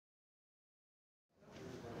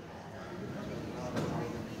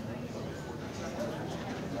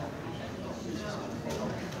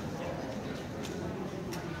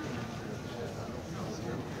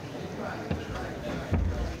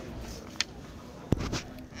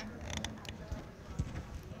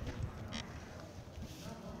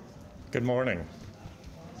Good morning.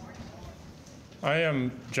 I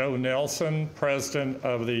am Joe Nelson, president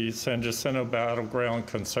of the San Jacinto Battleground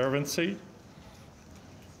Conservancy.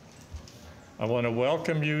 I want to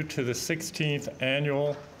welcome you to the 16th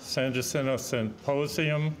Annual San Jacinto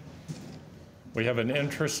Symposium. We have an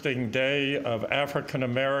interesting day of African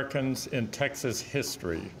Americans in Texas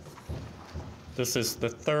history. This is the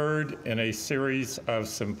third in a series of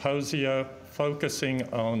symposia focusing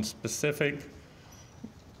on specific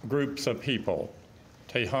groups of people,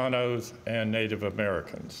 Tejanos and Native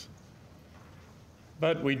Americans.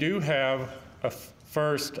 But we do have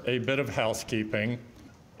first a bit of housekeeping.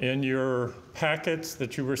 In your packets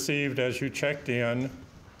that you received as you checked in,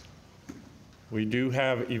 we do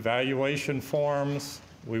have evaluation forms.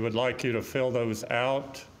 We would like you to fill those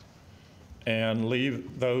out and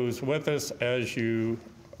leave those with us as you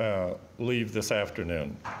leave this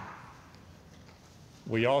afternoon.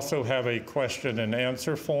 We also have a question and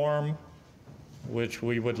answer form, which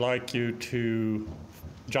we would like you to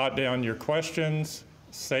jot down your questions,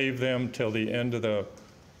 save them till the end of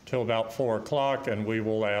till about 4 o'clock, and we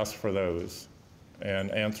will ask for those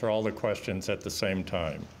and answer all the questions at the same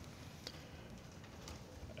time.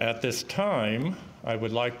 At this time, I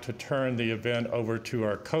would like to turn the event over to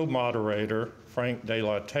our co-moderator, Frank de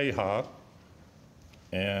la Teja,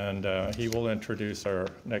 and he will introduce our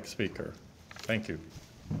next speaker. Thank you.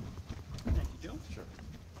 Thank you, Joe. Sure.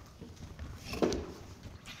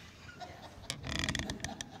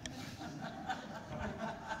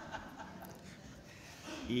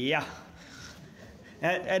 Yeah,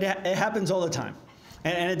 it happens all the time,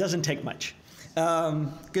 and it doesn't take much.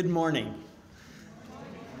 Good morning.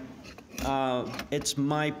 It's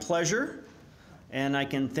my pleasure, and I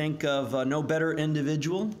can think of no better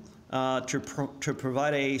individual to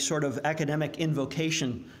provide a sort of academic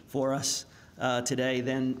invocation for us today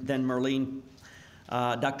than Merlene.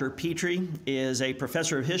 Dr. Petrie is a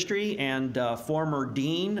professor of history and former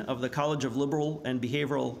dean of the College of Liberal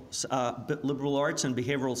Arts and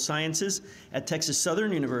Behavioral Sciences at Texas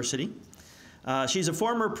Southern University. She's a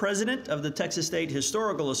former president of the Texas State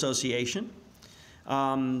Historical Association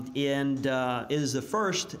and is the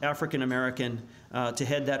first African American to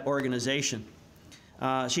head that organization.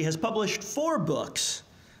 She has published 4 books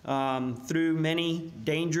through many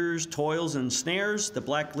dangers, toils, and snares: The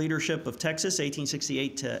Black Leadership of Texas,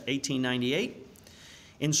 1868 to 1898,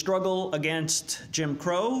 In Struggle Against Jim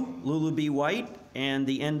Crow, Lulu B. White and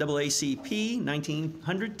the NAACP, 1900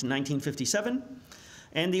 to 1957,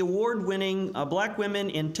 and the award-winning Black Women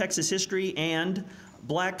in Texas History and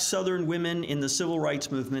Black Southern Women in the Civil Rights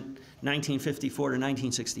Movement, 1954 to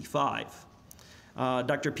 1965.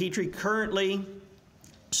 Dr. Petrie currently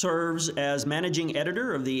serves as managing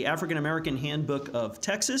editor of the African American Handbook of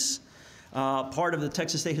Texas, part of the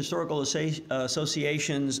Texas State Historical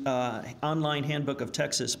Association's online Handbook of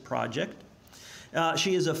Texas project.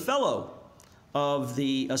 She is a fellow of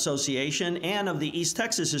the association and of the East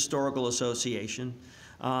Texas Historical Association.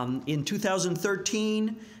 In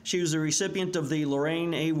 2013, she was the recipient of the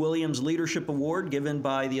Lorraine A. Williams Leadership Award given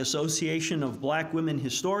by the Association of Black Women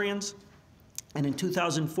Historians. And in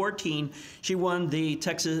 2014, she won the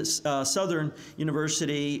Texas Southern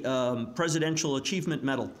University Presidential Achievement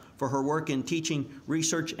Medal for her work in teaching,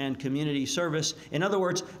 research, and community service. In other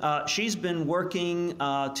words, she's been working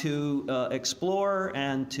to explore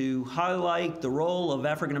and to highlight the role of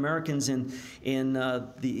African Americans in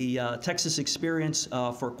the Texas experience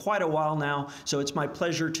for quite a while now. So it's my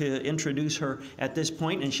pleasure to introduce her at this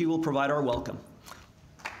point, and she will provide our welcome.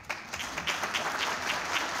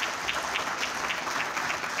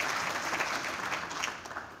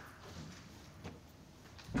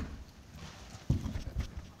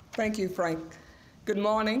 Thank you, Frank. Good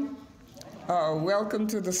morning. Welcome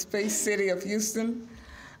to the Space City of Houston.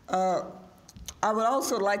 I would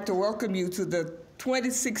also like to welcome you to the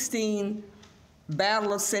 2016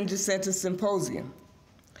 Battle of San Jacinto Symposium.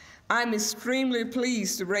 I'm extremely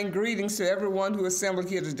pleased to bring greetings to everyone who assembled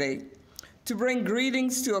here today, to bring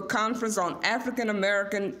greetings to a conference on African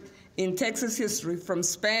American in Texas history from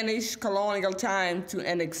Spanish colonial time to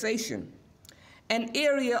annexation, an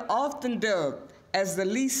area often dubbed as the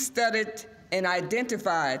least studied and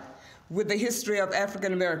identified with the history of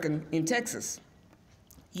African American in Texas.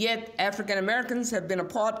 Yet African Americans have been a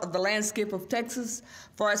part of the landscape of Texas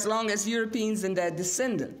for as long as Europeans and their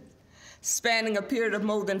descendants. Spanning a period of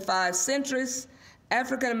more than 5 centuries,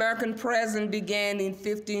 African American presence began in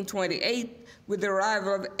 1528 with the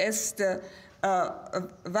arrival of Esther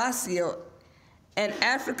Vacio, an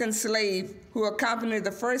African slave who accompanied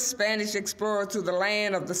the first Spanish explorer to the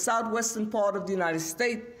land of the southwestern part of the United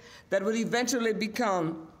States that would eventually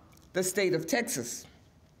become the state of Texas.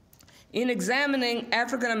 in examining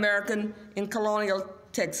African American in colonial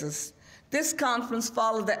Texas. This conference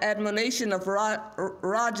followed the admonition of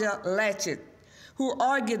Roger Latchett, who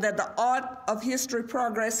argued that the art of history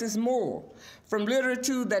progresses more from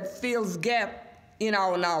literature that fills gaps in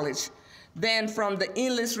our knowledge than from the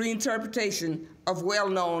endless reinterpretation of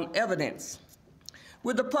well-known evidence.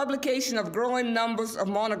 With the publication of growing numbers of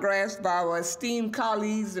monographs by our esteemed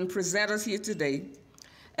colleagues and presenters here today,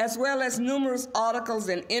 as well as numerous articles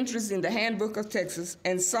and entries in the Handbook of Texas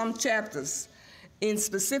and some chapters in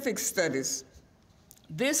specific studies,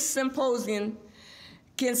 this symposium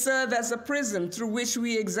can serve as a prism through which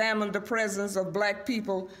we examine the presence of Black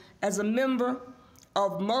people as a member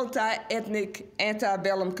of multi-ethnic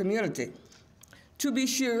antebellum community. To be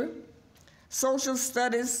sure, social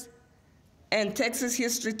studies and Texas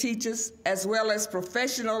history teachers, as well as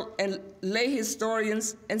professional and lay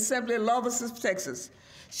historians and simply lovers of Texas,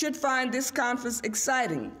 should find this conference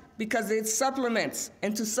exciting because it supplements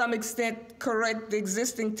and to some extent corrects the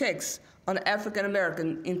existing texts on African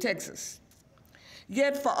American in Texas.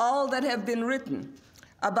 Yet for all that have been written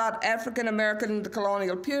about African American in the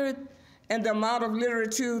colonial period and the amount of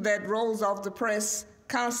literature that rolls off the press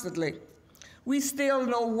constantly, we still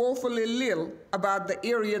know woefully little about the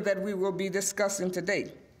area that we will be discussing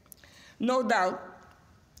today. No doubt,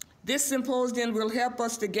 this symposium will help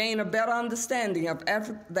us to gain a better understanding of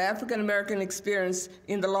the African American experience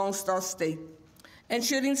in the Lone Star State and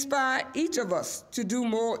should inspire each of us to do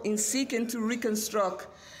more in seeking to reconstruct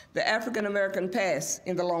the African American past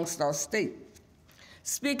in the Lone Star State.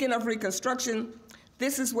 Speaking of reconstruction,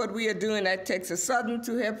 this is what we are doing at Texas Southern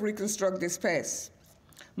to help reconstruct this past.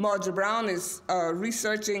 Marjorie Brown is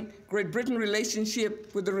researching Great Britain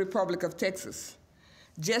relationship with the Republic of Texas.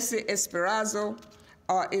 Jesse Esperanzo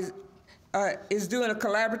is doing a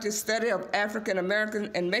collaborative study of African American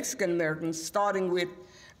and Mexican Americans, starting with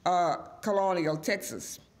Colonial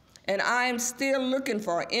Texas. And I am still looking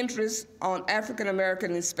for interest on African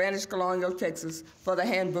American and Spanish colonial Texas for the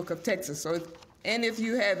Handbook of Texas. So if any of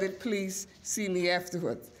you have it, please see me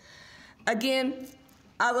afterwards. Again,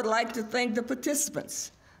 I would like to thank the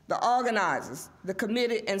participants, the organizers, the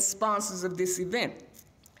committee, and sponsors of this event.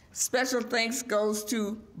 Special thanks goes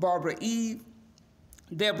to Barbara Eve,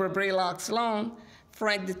 Deborah Braylock-Sloan,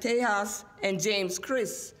 Frank de Tejas, and James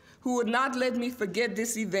Chris, who would not let me forget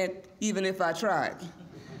this event even if I tried.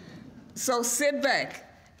 So sit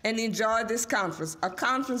back and enjoy this conference, a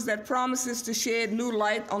conference that promises to shed new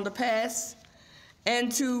light on the past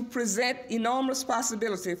and to present enormous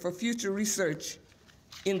possibility for future research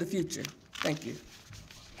in the future. Thank you.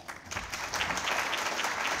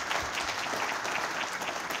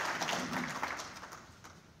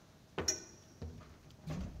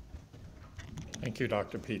 Thank you,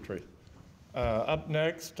 Dr. Petrie. Up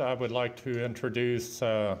next, I would like to introduce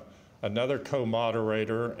another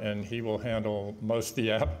co-moderator, and he will handle most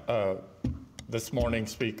of this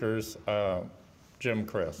morning's speakers, Jim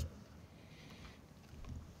Crisp.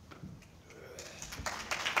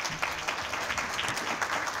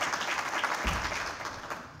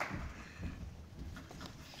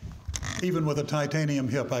 Even with a titanium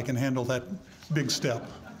hip, I can handle that big step.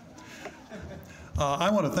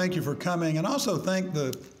 I want to thank you for coming, and also thank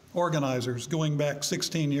the organizers going back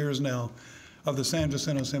 16 years now of the San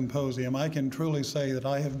Jacinto Symposium. I can truly say that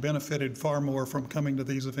I have benefited far more from coming to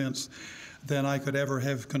these events than I could ever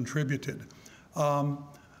have contributed. I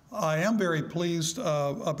am very pleased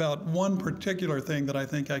about one particular thing that I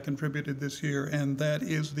think I contributed this year, and that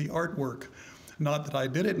is the artwork. Not that I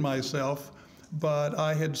did it myself, but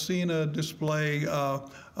I had seen a display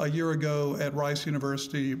a year ago at Rice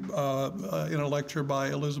University in a lecture by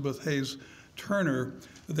Elizabeth Hayes Turner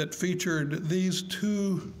that featured these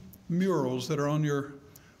two murals that are on your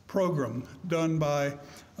program, done by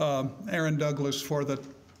Aaron Douglas for the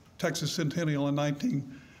Texas Centennial in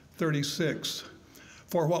 1936,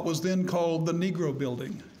 for what was then called the Negro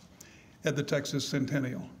Building at the Texas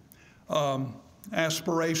Centennial.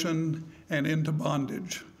 Aspiration and into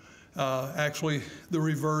bondage. Actually, the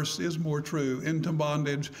reverse is more true, into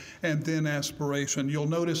bondage and then aspiration. You'll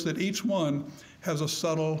notice that each one has a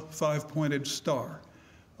subtle five-pointed star,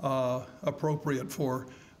 appropriate for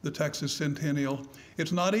the Texas Centennial.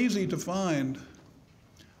 It's not easy to find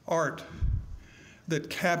art that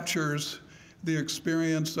captures the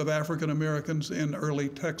experience of African Americans in early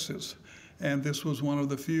Texas. And this was one of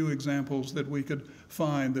the few examples that we could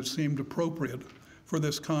find that seemed appropriate for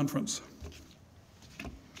this conference.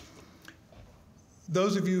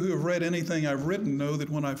 Those of you who have read anything I've written know that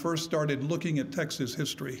when I first started looking at Texas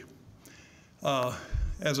history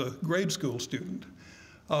as a grade school student,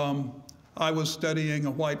 I was studying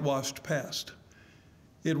a whitewashed past.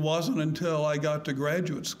 It wasn't until I got to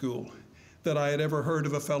graduate school that I had ever heard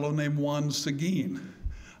of a fellow named Juan Seguin.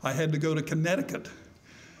 I had to go to Connecticut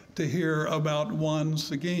to hear about Juan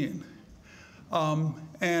Seguin.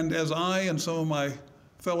 And as I and some of my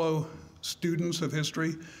fellow students of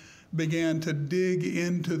history began to dig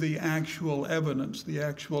into the actual evidence, the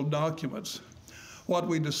actual documents, what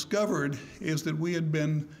we discovered is that we had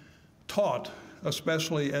been taught,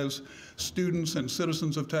 especially as students and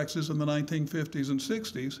citizens of Texas in the 1950s and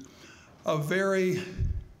 60s, a very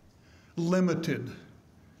limited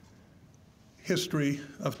history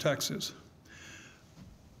of Texas.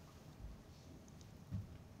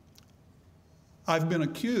 I've been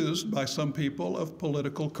accused by some people of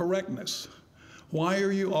political correctness. Why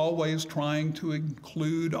are you always trying to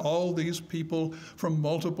include all these people from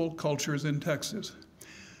multiple cultures in Texas?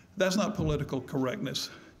 That's not political correctness.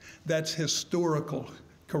 That's historical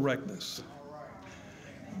correctness.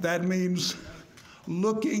 That means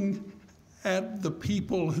looking at the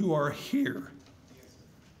people who are here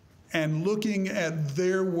and looking at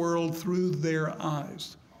their world through their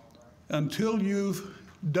eyes. Until you've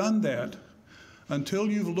done that,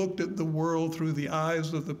 until you've looked at the world through the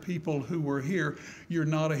eyes of the people who were here, you're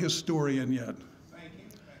not a historian yet.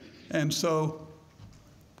 And so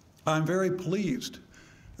I'm very pleased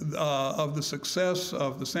of the success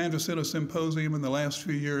of the San Jacinto Symposium in the last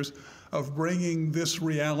few years of bringing this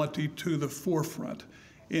reality to the forefront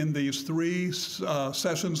in these three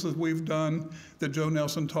sessions that we've done that Joe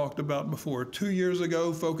Nelson talked about before. 2 years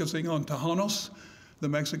ago, focusing on Tejanos, the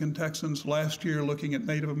Mexican Texans. Last year, looking at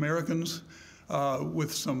Native Americans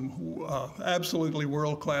with some absolutely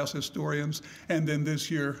world-class historians. And then this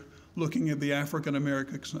year, looking at the African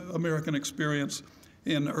American experience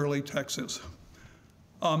in early Texas.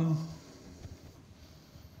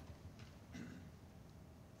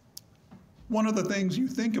 One of the things you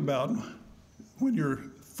think about when you're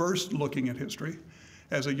first looking at history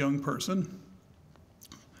as a young person,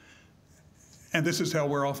 and this is how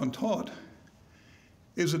we're often taught,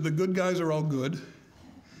 is that the good guys are all good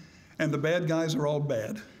and the bad guys are all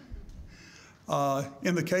bad.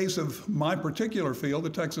 In the case of my particular field, the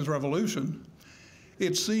Texas Revolution,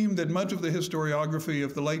 it seemed that much of the historiography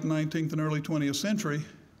of the late 19th and early 20th century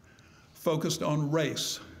focused on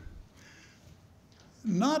race.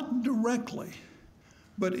 Not directly,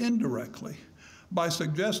 but indirectly, by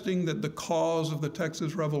suggesting that the cause of the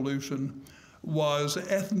Texas Revolution was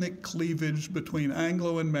ethnic cleavage between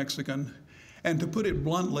Anglo and Mexican, and to put it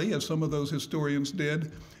bluntly, as some of those historians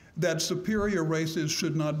did, that superior races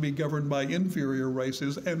should not be governed by inferior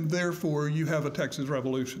races, and therefore you have a Texas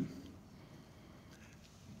Revolution.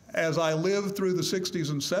 As I lived through the 60s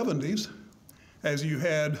and 70s, as you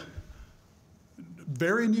had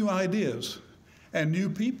very new ideas and new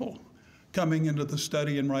people coming into the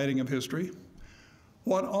study and writing of history,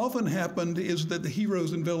 what often happened is that the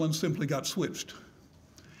heroes and villains simply got switched.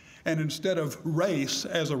 And instead of race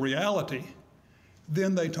as a reality,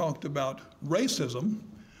 then they talked about racism,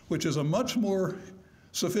 which is a much more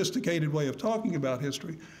sophisticated way of talking about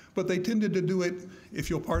history, but they tended to do it, if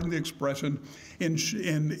you'll pardon the expression,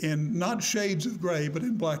 in not shades of gray, but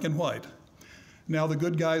in black and white. Now the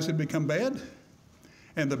good guys had become bad,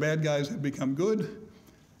 and the bad guys had become good,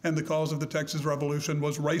 and the cause of the Texas Revolution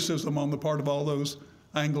was racism on the part of all those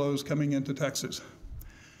Anglos coming into Texas.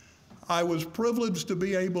 I was privileged to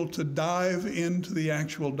be able to dive into the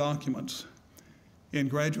actual documents in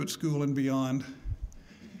graduate school and beyond,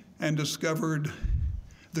 and discovered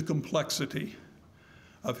the complexity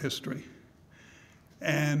of history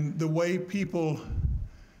and the way people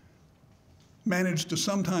manage to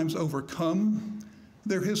sometimes overcome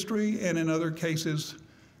their history and in other cases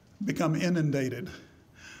become inundated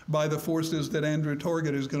by the forces that Andrew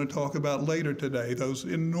Torgett is going to talk about later today, those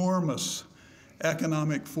enormous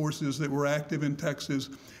economic forces that were active in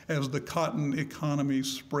Texas as the cotton economy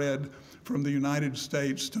spread from the United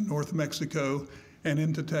States to North Mexico and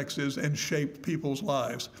into Texas and shaped people's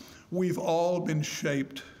lives. We've all been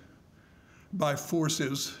shaped by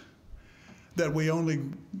forces that we only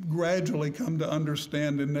gradually come to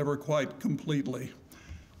understand and never quite completely.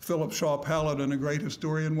 Philip Shaw Paladin, a great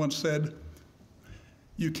historian, once said,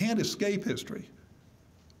 "You can't escape history,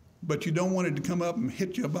 but you don't want it to come up and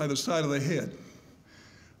hit you by the side of the head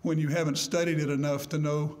when you haven't studied it enough to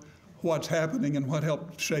know what's happening and what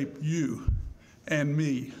helped shape you and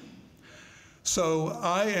me." So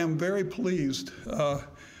I am very pleased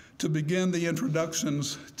to begin the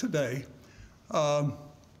introductions today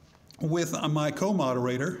with my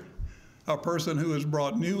co-moderator, a person who has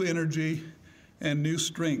brought new energy and new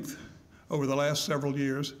strength over the last several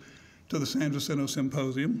years to the San Jacinto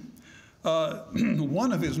Symposium.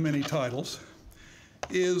 One of his many titles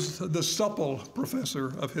is the supple professor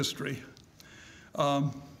of history.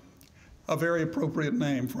 A very appropriate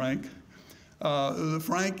name, Frank.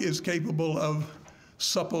 Frank is capable of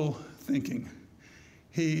supple thinking.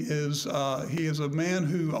 He is a man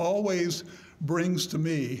who always brings to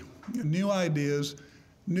me new ideas,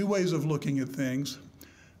 new ways of looking at things.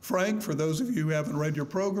 Frank, for those of you who haven't read your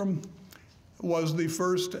program, was the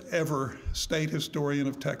first ever state historian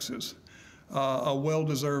of Texas, a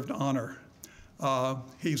well-deserved honor.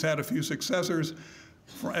 He's had a few successors.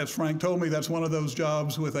 As Frank told me, that's one of those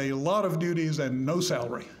jobs with a lot of duties and no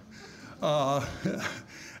salary.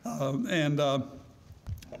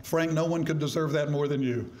 Frank, no one could deserve that more than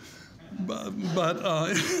you. But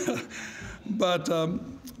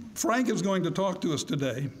Frank is going to talk to us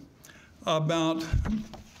today about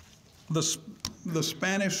the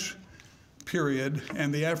Spanish period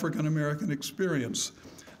and the African American experience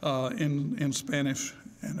in Spanish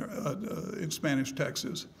in Spanish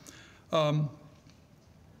Texas.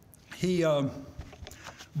 He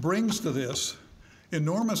brings to this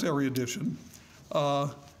enormous erudition,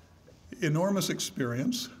 enormous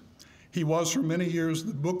experience. He was for many years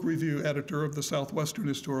the book review editor of the Southwestern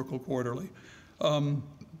Historical Quarterly.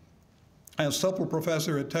 As supple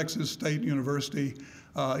professor at Texas State University,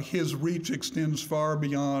 his reach extends far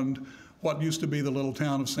beyond what used to be the little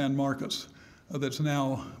town of San Marcos that's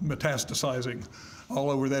now metastasizing all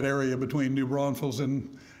over that area between New Braunfels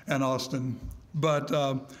and Austin. But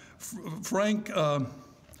Frank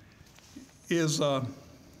is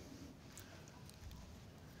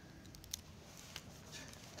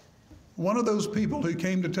one of those people who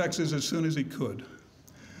came to Texas as soon as he could,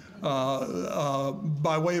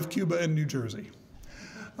 by way of Cuba and New Jersey.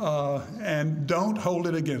 And don't hold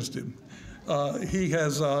it against him. He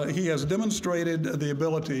has demonstrated the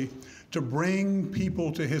ability to bring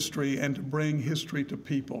people to history and to bring history to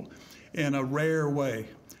people in a rare way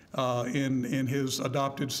in his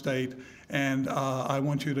adopted state. And I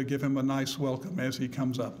want you to give him a nice welcome as he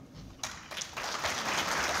comes up.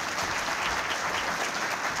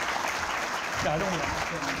 Yeah, I don't want to.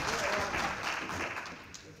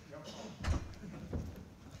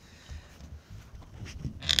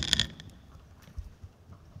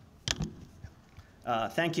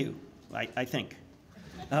 Thank you, I think.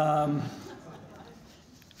 The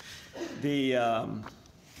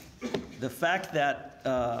fact that,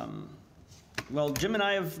 well, Jim and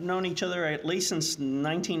I have known each other at least since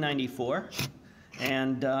 1994,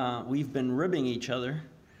 and we've been ribbing each other,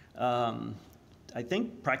 I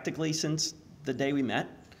think, practically since the day we met.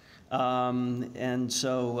 And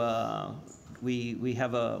so we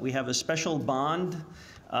have a special bond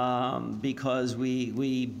because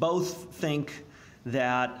we both think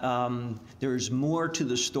that there's more to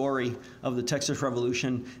the story of the Texas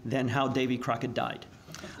Revolution than how Davy Crockett died.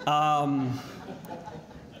 As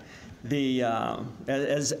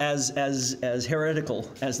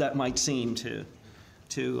heretical as that might seem to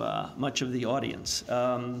much of the audience.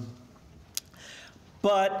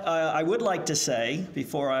 But I would like to say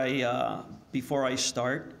before I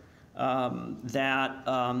start that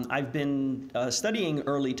I've been studying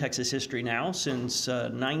early Texas history now since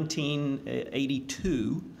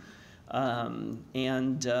 1982.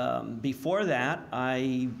 Before that,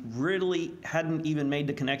 I really hadn't even made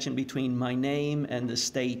the connection between my name and the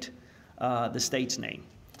state's name.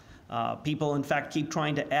 People, in fact, keep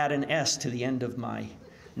trying to add an S to the end of my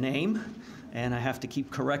name, and I have to keep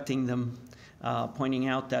correcting them, pointing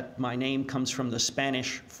out that my name comes from the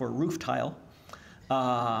Spanish for roof tile,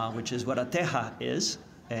 which is what a teja is,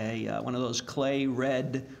 one of those clay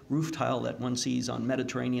red roof tile that one sees on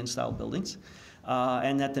Mediterranean-style buildings.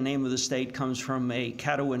 And that the name of the state comes from a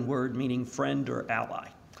Caddoan word meaning friend or ally.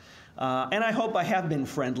 And I hope I have been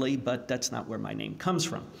friendly, but that's not where my name comes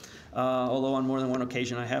from. Although on more than one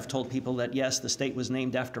occasion I have told people that, yes, the state was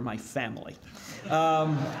named after my family.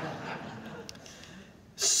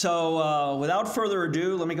 So without further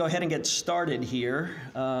ado, let me go ahead and get started here.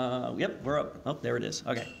 Yep, we're up. Oh, there it is.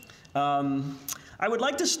 Okay. I would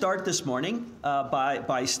like to start this morning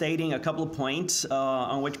by stating a couple of points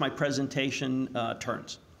on which my presentation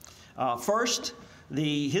turns. First,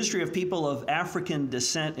 the history of people of African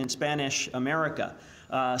descent in Spanish America,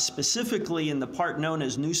 specifically in the part known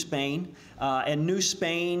as New Spain. And New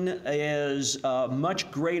Spain is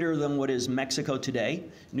much greater than what is Mexico today.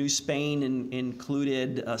 New Spain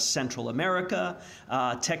included Central America.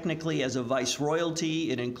 Technically, as a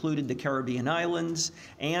viceroyalty, it included the Caribbean islands.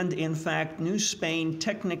 And in fact, New Spain,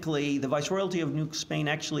 technically, the viceroyalty of New Spain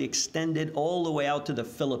actually extended all the way out to the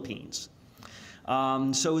Philippines.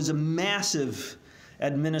 So it was a massive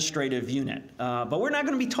administrative unit. But we're not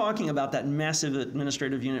going to be talking about that massive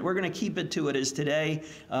administrative unit. We're going to keep it to what it is today,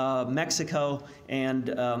 Mexico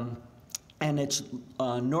and its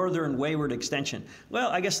northern wayward extension. Well,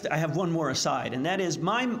 I guess I have one more aside, and that is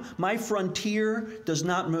my frontier does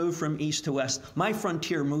not move from east to west. My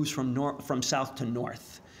frontier moves from south to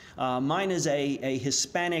north. Mine is a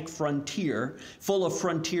Hispanic frontier full of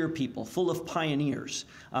frontier people, full of pioneers.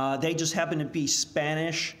 They just happen to be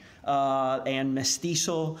Spanish and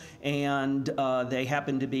mestizo, and they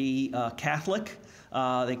happen to be Catholic.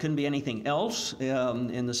 They couldn't be anything else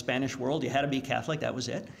in the Spanish world. You had to be Catholic, that was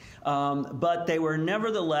it. But they were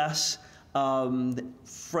nevertheless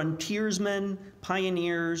frontiersmen,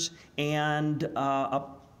 pioneers, and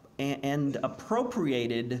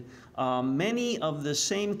appropriated many of the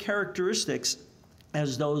same characteristics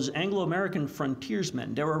as those Anglo-American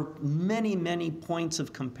frontiersmen. There were many, many points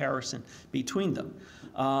of comparison between them.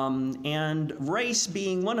 And race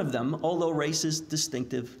being one of them, although race is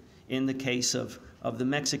distinctive in the case of the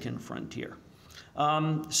Mexican frontier.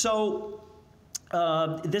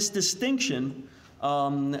 This distinction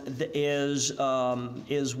is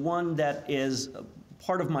one that is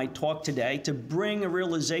part of my talk today, to bring a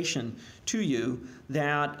realization to you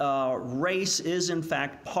that race is in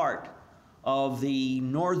fact part of the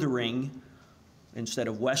northering, instead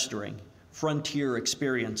of westering, frontier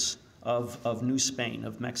experience of New Spain,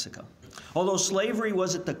 of Mexico. Although slavery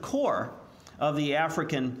was at the core of the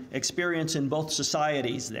African experience in both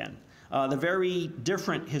societies then, the very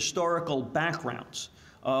different historical backgrounds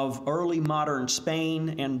of early modern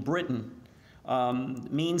Spain and Britain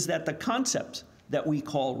means that the concept that we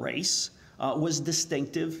call race was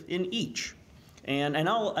distinctive in each. And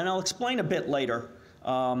I'll explain a bit later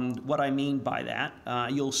what I mean by that.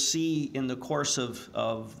 You'll see in the course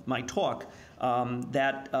of my talk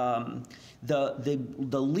that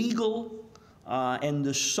the legal and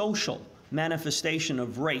the social manifestation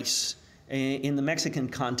of race in the Mexican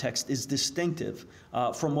context is distinctive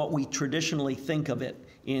from what we traditionally think of it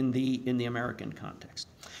in the American context.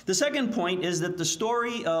 The second point is that the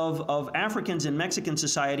story of Africans in Mexican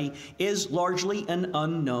society is largely an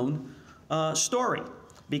unknown story,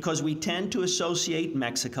 because we tend to associate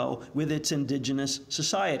Mexico with its indigenous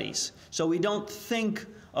societies. So we don't think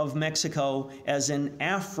of Mexico as an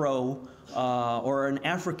Afro or an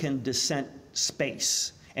African descent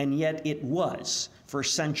space, and yet it was for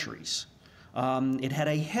centuries. It had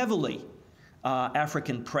a heavily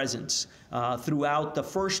African presence throughout the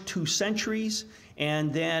first 2 centuries,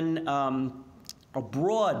 and then a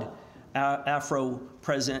broad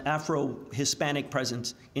Afro-Hispanic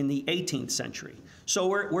presence in the 18th century. So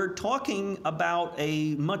we're talking about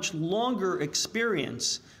a much longer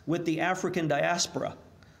experience with the African diaspora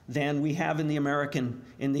than we have in the American,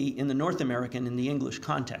 in the North American, in the English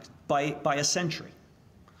context, by a century.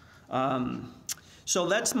 So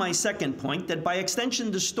that's my second point, that by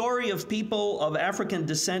extension, the story of people of African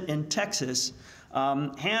descent in Texas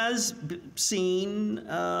has seen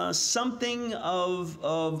something of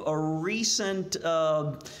a recent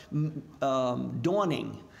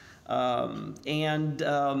dawning. As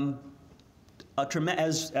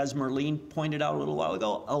Merlene pointed out a little while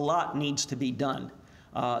ago, a lot needs to be done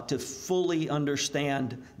to fully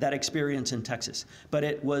understand that experience in Texas. But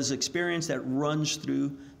it was experience that runs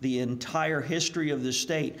through the entire history of the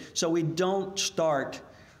state. So we don't start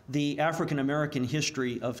the African-American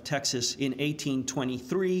history of Texas in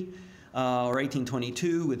 1823 or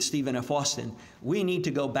 1822 with Stephen F. Austin. We need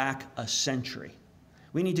to go back a century.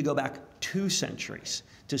 We need to go back 2 centuries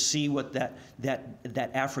to see what that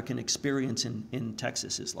African experience in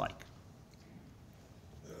Texas is like.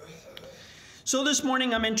 So this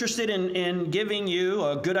morning I'm interested in giving you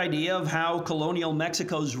a good idea of how colonial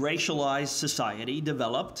Mexico's racialized society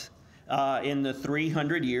developed in the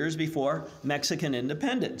 300 years before Mexican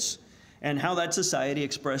independence, and how that society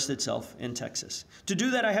expressed itself in Texas. To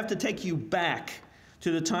do that, I have to take you back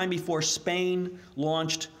to the time before Spain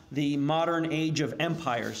launched the modern age of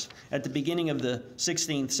empires at the beginning of the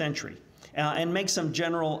 16th century, and make some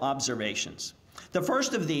general observations. The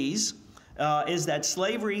first of these is that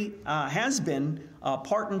slavery has been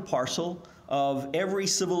part and parcel of every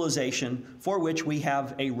civilization for which we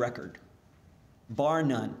have a record, bar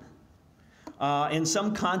none. In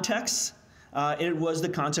some contexts, it was the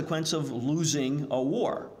consequence of losing a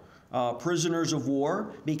war. Prisoners of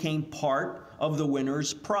war became part of the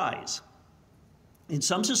winner's prize. In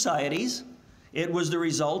some societies, it was the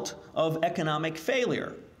result of economic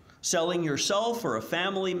failure. Selling yourself or a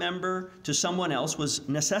family member to someone else was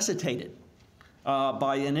necessitated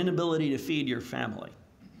by an inability to feed your family.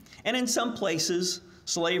 And in some places,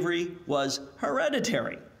 slavery was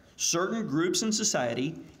hereditary. certain groups in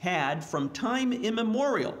society had, from time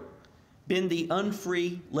immemorial, been the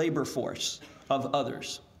unfree labor force of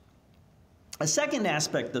others. A second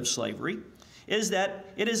aspect of slavery is that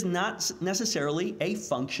it is not necessarily a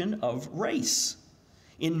function of race.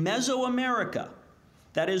 In Mesoamerica,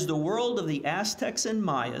 that is the world of the Aztecs and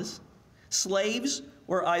Mayas, slaves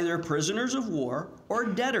were either prisoners of war or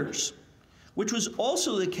debtors, which was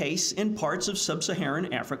also the case in parts of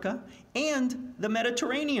sub-Saharan Africa and the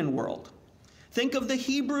Mediterranean world. Think of the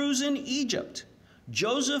Hebrews in Egypt.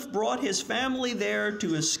 Joseph brought his family there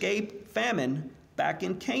to escape famine back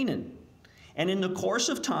in Canaan. And in the course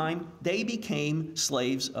of time, they became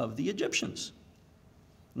slaves of the Egyptians.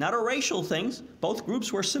 Not a racial thing, both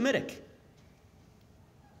groups were Semitic.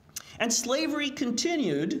 And slavery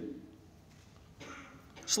continued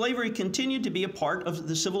to be a part of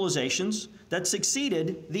the civilizations that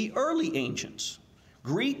succeeded the early ancients.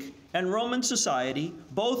 Greek and Roman society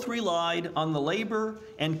both relied on the labor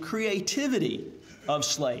and creativity of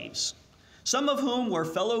slaves, some of whom were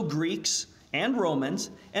fellow Greeks and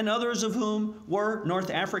Romans, and others of whom were North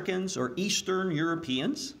Africans or Eastern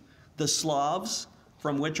Europeans, the Slavs,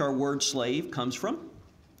 from which our word slave comes from,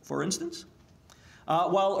 for instance.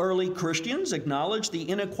 While early Christians acknowledged the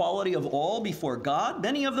inequality of all before God,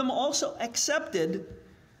 many of them also accepted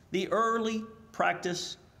the earthly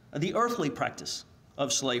practice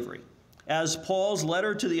of slavery. As Paul's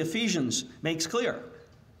letter to the Ephesians makes clear,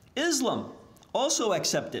 Islam also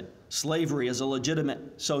accepted slavery as a legitimate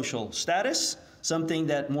social status, something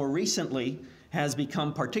that more recently has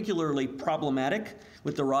become particularly problematic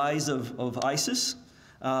with the rise of ISIS,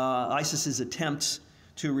 ISIS's attempts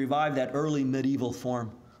to revive that early medieval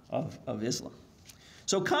form of Islam.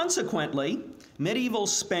 So consequently, medieval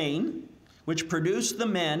Spain, which produced the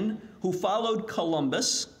men who followed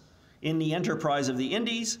Columbus in the enterprise of the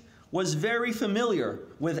Indies, was very familiar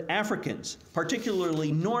with Africans,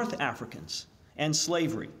 particularly North Africans, and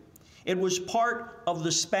slavery. It was part of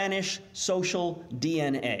the Spanish social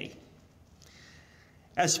DNA.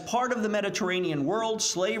 As part of the Mediterranean world,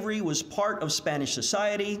 slavery was part of Spanish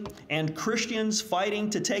society, and Christians fighting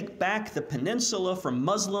to take back the peninsula from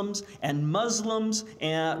Muslims, and Muslims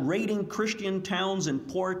raiding Christian towns and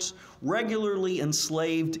ports regularly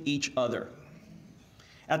enslaved each other.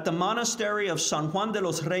 At the monastery of San Juan de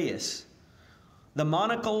los Reyes, the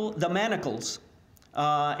manacles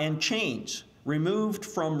and chains removed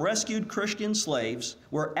from rescued Christian slaves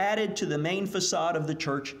were added to the main facade of the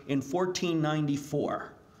church in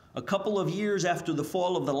 1494, a couple of years after the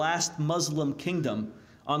fall of the last Muslim kingdom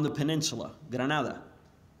on the peninsula, Granada.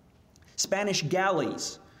 Spanish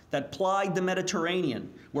galleys that plied the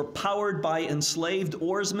Mediterranean were powered by enslaved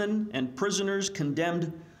oarsmen and prisoners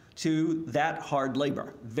condemned to that hard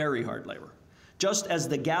labor, very hard labor, just as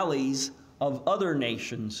the galleys of other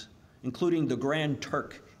nations, including the Grand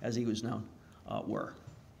Turk, as he was known, were.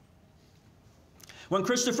 When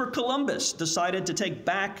Christopher Columbus decided to take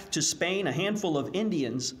back to Spain a handful of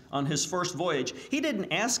Indians on his first voyage, he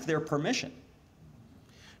didn't ask their permission.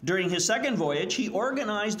 During his second voyage, he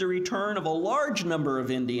organized the return of a large number of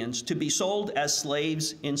Indians to be sold as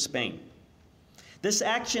slaves in Spain. This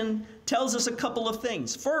action tells us a couple of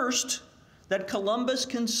things. First, that Columbus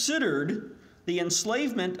considered the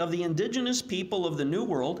enslavement of the indigenous people of the New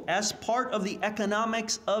World as part of the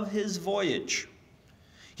economics of his voyage.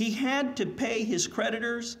 He had to pay his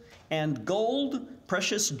creditors, and gold,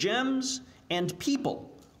 precious gems, and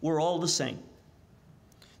people were all the same.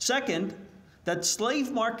 Second, that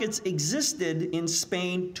slave markets existed in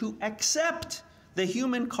Spain to accept the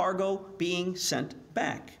human cargo being sent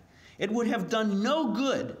back. It would have done no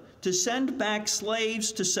good to send back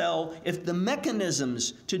slaves to sell if the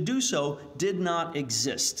mechanisms to do so did not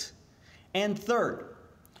exist. And third,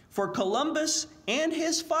 for Columbus and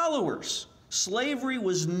his followers, slavery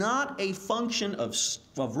was not a function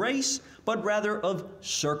of race, but rather of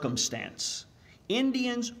circumstance.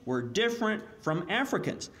 Indians were different from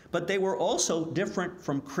Africans, but they were also different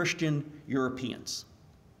from Christian Europeans.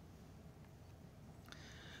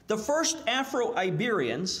 The first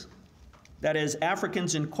Afro-Iberians, that is,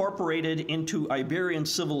 Africans incorporated into Iberian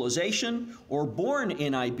civilization or born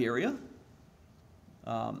in Iberia.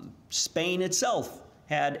 Spain itself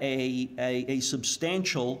had a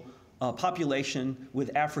substantial population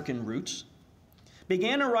with African roots,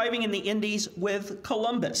 began arriving in the Indies with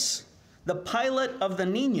Columbus. The pilot of the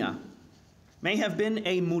Niña may have been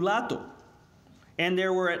a mulatto, and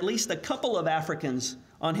there were at least a couple of Africans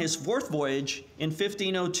on his fourth voyage in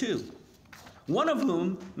 1502. One of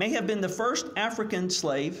whom may have been the first African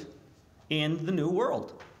slave in the New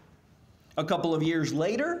World. A couple of years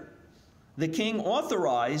later, the king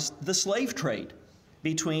authorized the slave trade,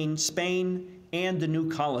 between Spain and the new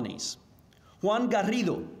colonies. Juan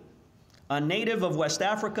Garrido, a native of West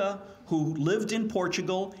Africa who lived in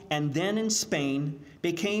Portugal and then in Spain,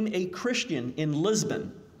 became a Christian in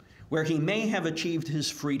Lisbon, where he may have achieved his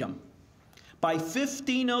freedom. By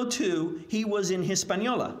 1502, he was in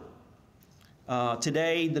Hispaniola,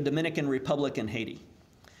 today the Dominican Republic and Haiti.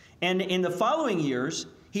 And in the following years,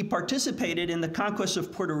 he participated in the conquest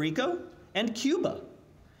of Puerto Rico and Cuba.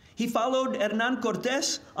 He followed Hernán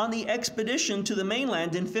Cortés on the expedition to the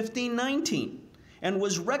mainland in 1519 and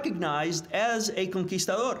was recognized as a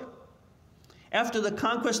conquistador. After the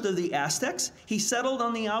conquest of the Aztecs, he settled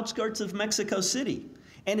on the outskirts of Mexico City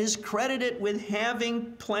and is credited with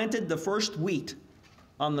having planted the first wheat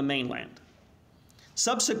on the mainland.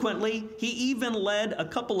 Subsequently, he even led a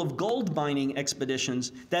couple of gold mining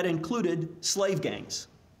expeditions that included slave gangs.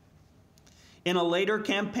 In a later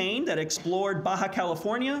campaign that explored Baja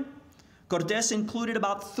California, Cortés included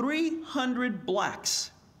about 300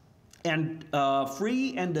 blacks and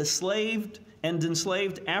free and enslaved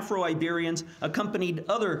Afro-Iberians accompanied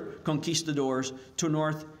other conquistadors to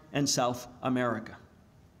North and South America.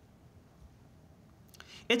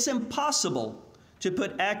 It's impossible to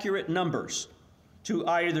put accurate numbers to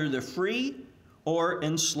either the free or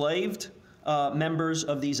enslaved members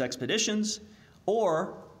of these expeditions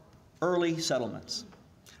or early settlements.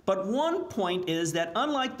 But one point is that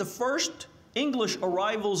unlike the first English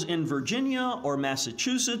arrivals in Virginia or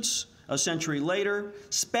Massachusetts a century later,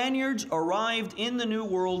 Spaniards arrived in the New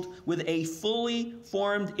World with a fully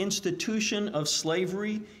formed institution of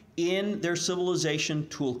slavery in their civilization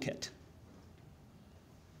toolkit.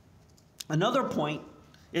 Another point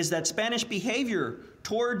is that Spanish behavior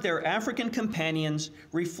toward their African companions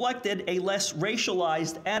reflected a less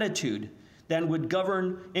racialized attitude than would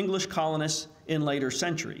govern English colonists in later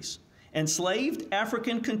centuries. Enslaved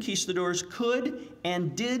African conquistadors could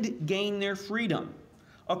and did gain their freedom,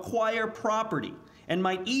 acquire property, and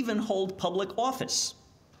might even hold public office.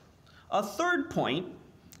 A third point,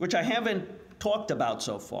 which I haven't talked about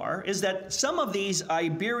so far, is that some of these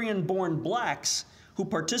Iberian-born blacks who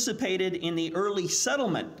participated in the early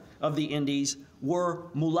settlement of the Indies were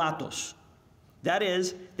mulattoes. That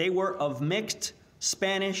is, they were of mixed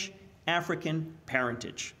Spanish-African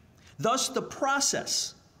parentage. Thus, the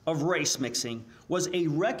process of race mixing was a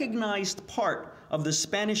recognized part of the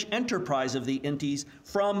Spanish enterprise of the Indies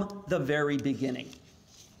from the very beginning.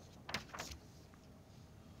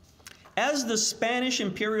 As the Spanish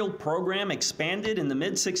imperial program expanded in the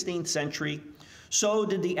mid-16th century, so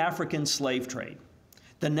did the African slave trade.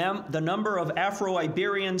 The number of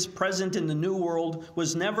Afro-Iberians present in the New World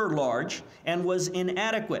was never large and was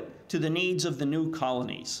inadequate to the needs of the new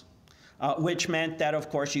colonies, which meant that,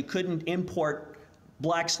 of course, you couldn't import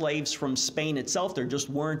black slaves from Spain itself. There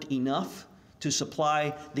just weren't enough to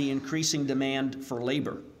supply the increasing demand for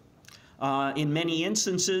labor. In many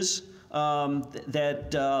instances,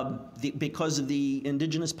 because of the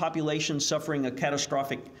indigenous population suffering a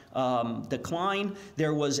catastrophic decline,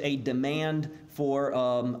 there was a demand for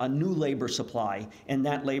a new labor supply, and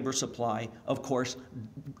that labor supply, of course,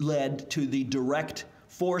 led to the direct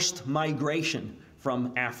forced migration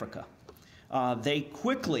from Africa. They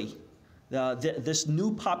quickly, this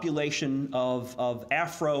new population of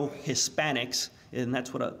Afro-Hispanics, and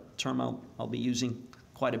that's what a term I'll be using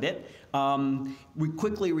quite a bit, we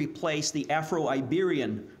quickly replaced the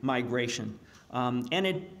Afro-Iberian migration. And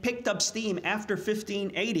it picked up steam after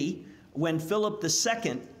 1580 when Philip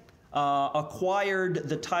II acquired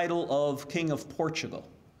the title of King of Portugal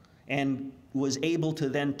and was able to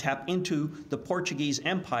then tap into the Portuguese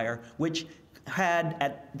Empire, which had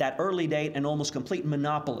at that early date an almost complete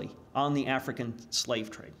monopoly on the African slave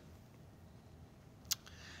trade.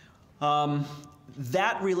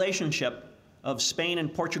 That relationship of Spain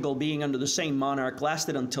and Portugal being under the same monarch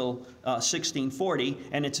lasted until 1640,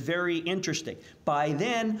 and it's very interesting. By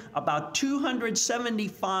then, about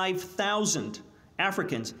 275,000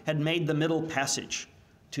 Africans had made the Middle Passage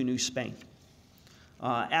to New Spain.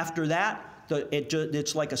 After that,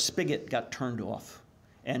 it's like a spigot got turned off,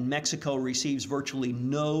 and Mexico receives virtually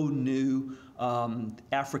no new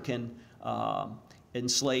African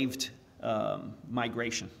enslaved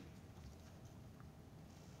migration.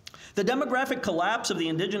 The demographic collapse of the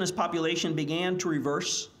indigenous population began to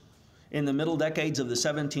reverse in the middle decades of the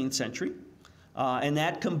 17th century, and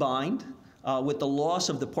that combined with the loss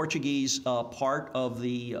of the Portuguese part of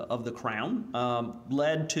the crown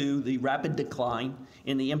led to the rapid decline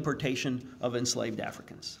in the importation of enslaved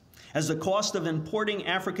Africans. As the cost of importing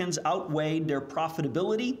Africans outweighed their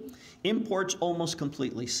profitability, imports almost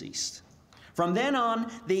completely ceased. From then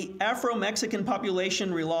on, the Afro-Mexican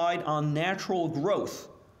population relied on natural growth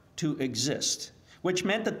to exist, which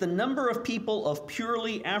meant that the number of people of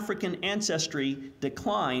purely African ancestry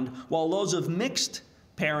declined while those of mixed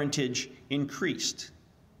parentage increased.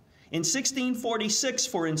 In 1646,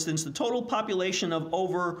 for instance, the total population of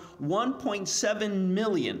over 1.7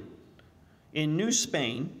 million in New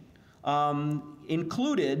Spain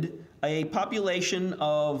included a population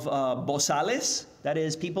of bozales, that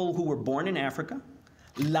is, people who were born in Africa,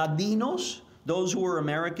 Ladinos, those who were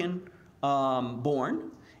American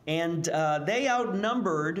born, and they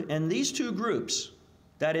outnumbered, and these two groups,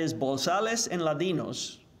 that is, bozales and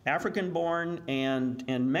Ladinos, African-born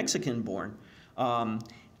and Mexican-born,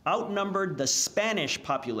 outnumbered the Spanish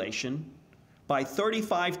population by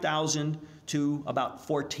 35,000 to about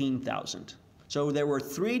 14,000. So there were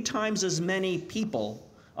 3 times as many people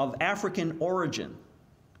of African origin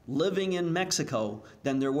living in Mexico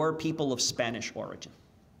than there were people of Spanish origin.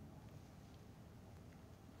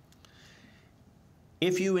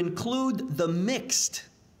 If you include the mixed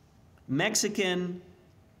Mexican,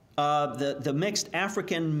 the mixed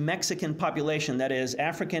African-Mexican population, that is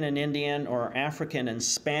African and Indian or African and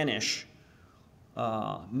Spanish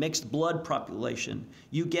mixed blood population,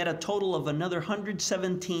 you get a total of another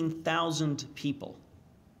 117,000 people.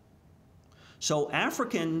 So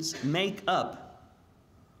Africans make up,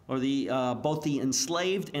 or both the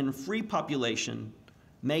enslaved and free population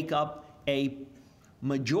make up a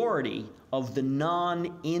majority of the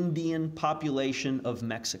non-Indian population of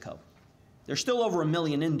Mexico. There's still over 1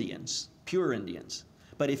 million Indians, pure Indians.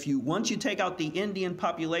 But once you take out the Indian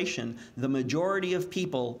population, the majority of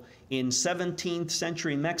people in 17th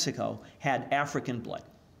century Mexico had African blood.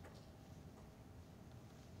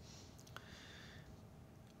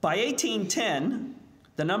 By 1810,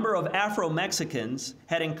 the number of Afro-Mexicans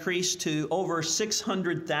had increased to over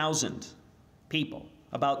 600,000 people,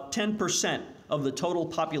 about 10% of the total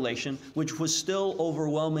population, which was still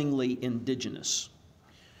overwhelmingly indigenous.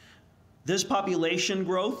 This population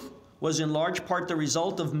growth was in large part the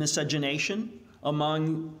result of miscegenation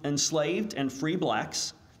among enslaved and free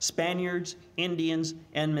blacks, Spaniards, Indians,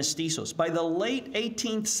 and mestizos. By the late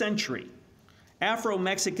 18th century,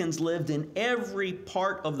 Afro-Mexicans lived in every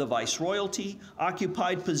part of the viceroyalty,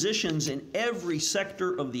 occupied positions in every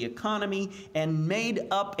sector of the economy, and made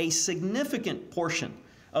up a significant portion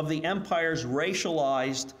of the empire's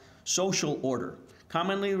racialized social order,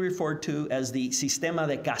 commonly referred to as the sistema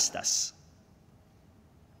de castas.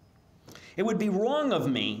 It would be wrong of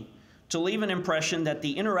me to leave an impression that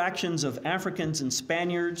the interactions of Africans and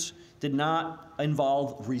Spaniards did not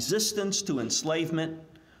involve resistance to enslavement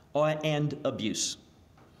and abuse.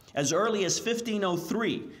 As early as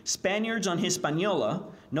 1503, Spaniards on Hispaniola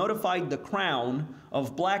notified the crown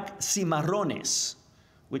of black cimarrones,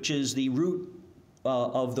 which is the root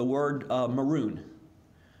of the word maroon.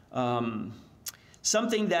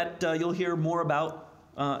 Something that you'll hear more about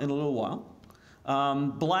in a little while.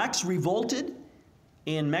 Blacks revolted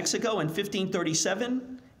in Mexico in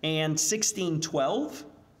 1537 and 1612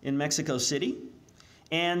 in Mexico City.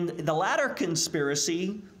 And the latter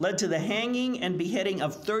conspiracy led to the hanging and beheading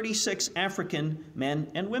of 36 African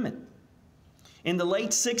men and women. In the late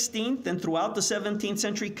 16th and throughout the 17th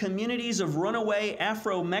century, communities of runaway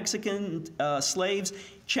Afro-Mexican slaves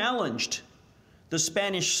challenged the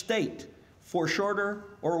Spanish state for shorter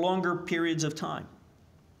or longer periods of time.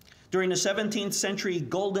 During the 17th century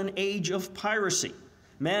golden age of piracy,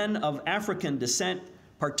 men of African descent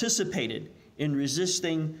participated in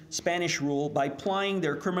resisting Spanish rule by plying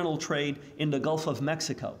their criminal trade in the Gulf of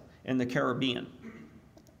Mexico and the Caribbean.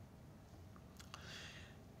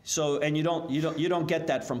 So, and you don't get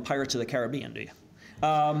that from Pirates of the Caribbean, do you?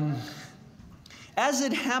 As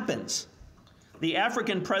it happens, the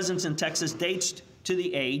African presence in Texas dates to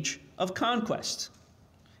the age of conquest.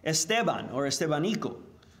 Esteban, or Estebanico,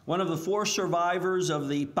 one of the 4 survivors of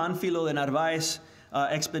the Pánfilo de Narváez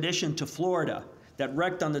expedition to Florida that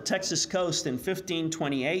wrecked on the Texas coast in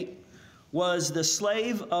 1528, was the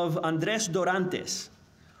slave of Andrés Dorantes,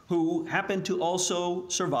 who happened to also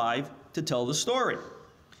survive to tell the story.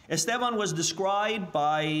 Esteban was described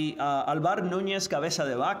by Alvar Núñez Cabeza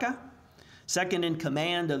de Vaca, second in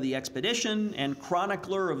command of the expedition and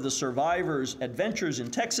chronicler of the survivors' adventures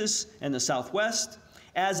in Texas and the Southwest,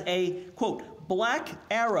 as a, quote, black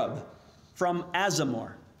Arab from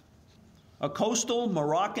Azamor, a coastal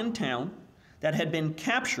Moroccan town that had been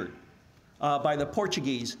captured by the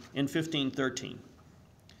Portuguese in 1513.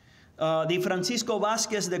 The Francisco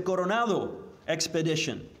Vázquez de Coronado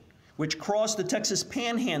expedition, which crossed the Texas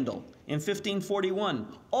Panhandle in 1541,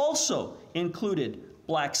 also included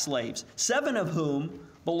black slaves, 7 of whom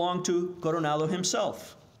belonged to Colonial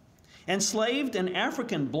himself. Enslaved and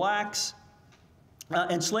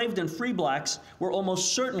free blacks were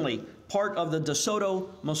almost certainly part of the De Soto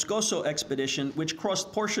Moscoso expedition, which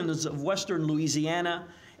crossed portions of western Louisiana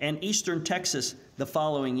and eastern Texas the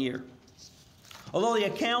following year. Although the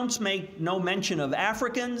accounts make no mention of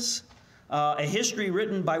Africans, a history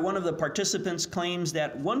written by one of the participants claims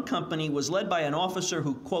that one company was led by an officer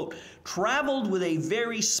who, quote, traveled with a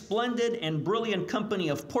very splendid and brilliant company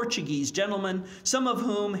of Portuguese gentlemen, some of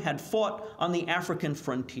whom had fought on the African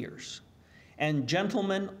frontiers. And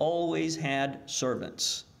gentlemen always had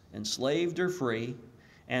servants, enslaved or free,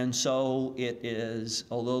 and so it is,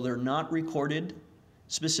 although they're not recorded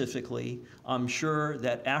specifically, I'm sure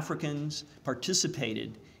that Africans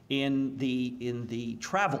participated in the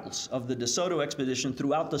travels of the De Soto expedition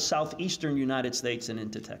throughout the southeastern United States and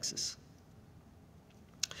into Texas.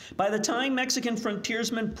 By the time Mexican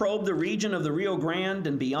frontiersmen probed the region of the Rio Grande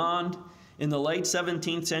and beyond in the late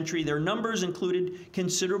 17th century, their numbers included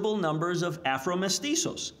considerable numbers of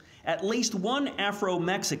Afro-mestizos. At least one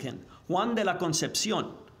Afro-Mexican, Juan de la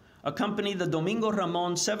Concepcion, accompanied the Domingo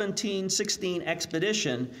Ramon 1716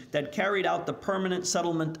 expedition that carried out the permanent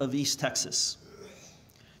settlement of East Texas.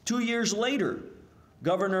 2 years later,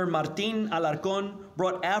 Governor Martin Alarcón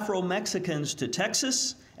brought Afro-Mexicans to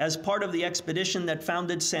Texas as part of the expedition that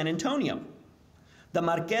founded San Antonio. The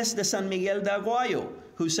Marqués de San Miguel de Aguayo,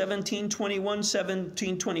 whose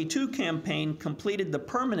 1721-1722 campaign completed the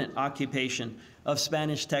permanent occupation of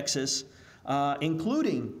Spanish Texas,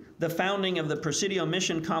 including the founding of the Presidio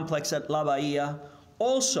Mission complex at La Bahia,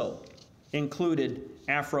 also included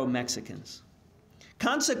Afro-Mexicans.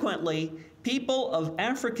 Consequently, people of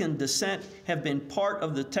African descent have been part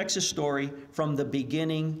of the Texas story from the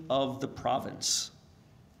beginning of the province.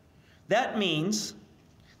 That means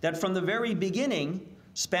that from the very beginning,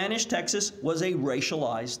 Spanish Texas was a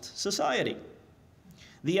racialized society.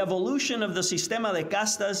 The evolution of the sistema de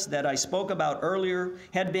castas that I spoke about earlier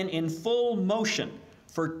had been in full motion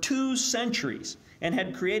for 2 centuries and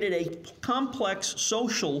had created a complex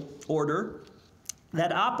social order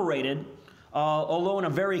that operated, although in a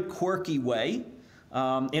very quirky way,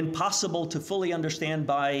 impossible to fully understand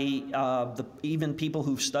by even people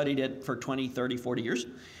who've studied it for 20, 30, 40 years.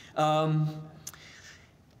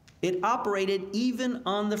 It operated even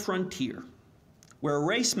on the frontier, where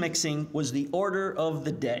race mixing was the order of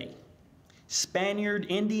the day. Spaniard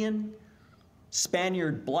Indian,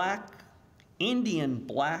 Spaniard black, Indian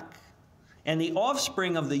black, and the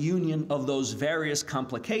offspring of the union of those various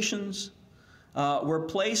complications were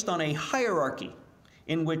placed on a hierarchy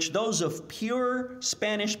in which those of pure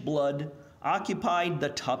Spanish blood occupied the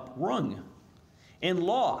top rung. In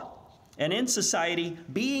law and in society,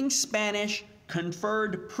 being Spanish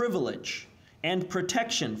conferred privilege and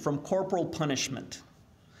protection from corporal punishment.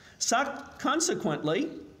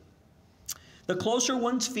 Consequently, the closer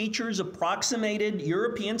one's features approximated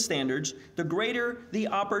European standards, the greater the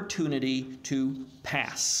opportunity to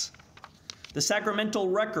pass. The sacramental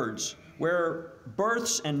records where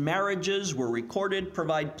births and marriages were recorded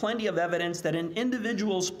provide plenty of evidence that an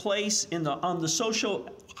individual's place on the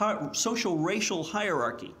social racial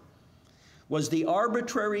hierarchy was the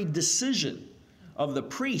arbitrary decision of the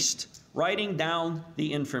priest writing down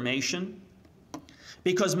the information.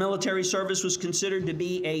 Because military service was considered to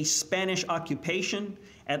be a Spanish occupation,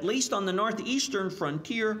 at least on the northeastern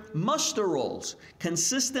frontier, muster rolls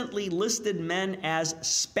consistently listed men as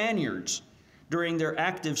Spaniards during their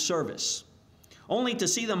active service, only to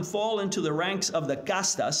see them fall into the ranks of the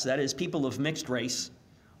castas, that is, people of mixed race,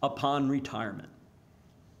 upon retirement.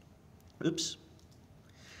 Oops.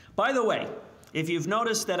 By the way, if you've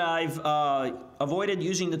noticed that I've avoided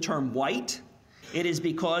using the term white, it is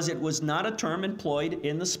because it was not a term employed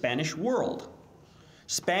in the Spanish world.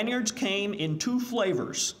 Spaniards came in 2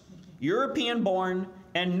 flavors, European-born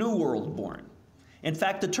and New World-born. In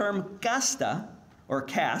fact, the term casta, or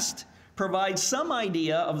caste, provides some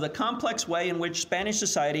idea of the complex way in which Spanish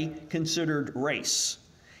society considered race.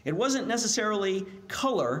 It wasn't necessarily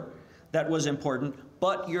color that was important,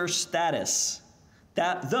 but your status.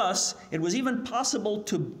 Thus, it was even possible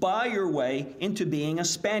to buy your way into being a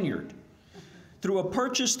Spaniard. Through a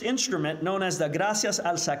purchased instrument known as the gracias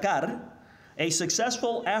al sacar, a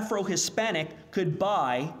successful Afro-Hispanic could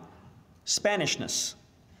buy Spanishness.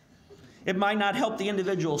 It might not help the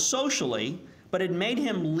individual socially, but it made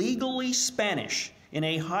him legally Spanish in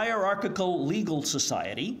a hierarchical legal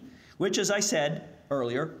society, which, as I said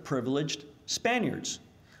earlier, privileged Spaniards.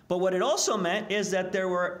 But what it also meant is that there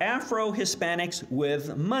were Afro-Hispanics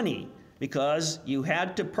with money, because you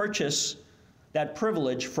had to purchase that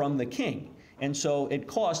privilege from the king. And so it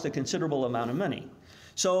cost a considerable amount of money.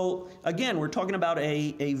 So again, we're talking about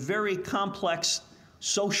a very complex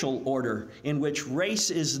social order in which race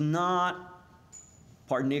is not,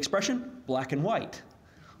 pardon the expression, black and white.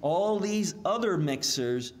 All these other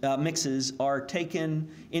mixes are taken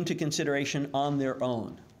into consideration on their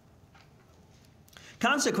own.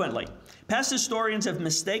 Consequently, past historians have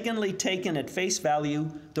mistakenly taken at face value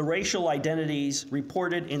the racial identities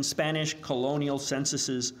reported in Spanish colonial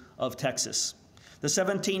censuses of Texas. The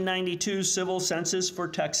 1792 civil census for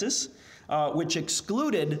Texas, which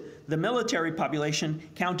excluded the military population,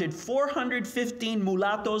 counted 415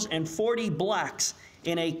 mulattoes and 40 blacks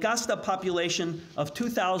in a casta population of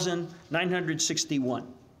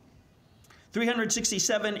 2,961.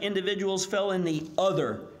 367 individuals fell in the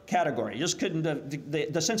other category. Just couldn't,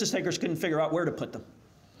 the census takers couldn't figure out where to put them,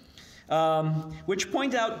 which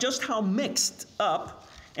point out just how mixed up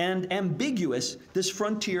and ambiguous this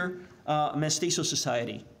frontier mestizo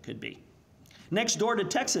society could be. Next door to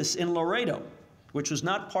Texas, in Laredo, which was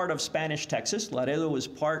not part of Spanish Texas, Laredo was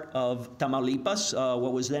part of Tamaulipas,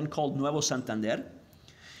 what was then called Nuevo Santander,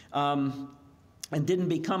 and didn't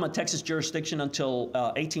become a Texas jurisdiction until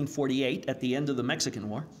 1848 at the end of the Mexican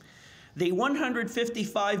War. The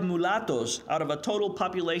 155 mulattoes out of a total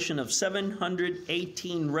population of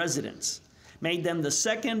 718 residents made them the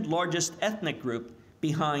second largest ethnic group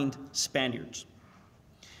behind Spaniards.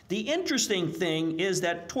 The interesting thing is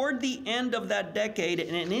that toward the end of that decade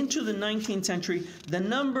and into the 19th century, the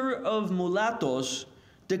number of mulattoes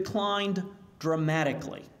declined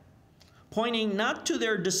dramatically, pointing not to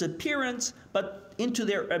their disappearance, but into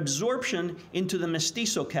their absorption into the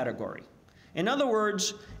mestizo category. In other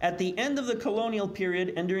words, at the end of the colonial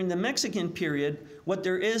period and during the Mexican period, what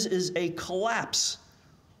there is a collapse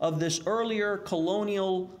of this earlier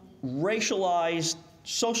colonial racialized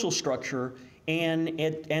social structure,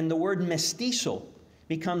 and the word mestizo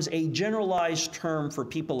becomes a generalized term for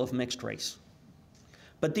people of mixed race.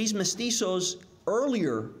 But these mestizos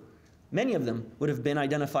earlier, many of them would have been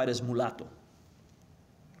identified as mulatto.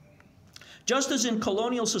 Just as in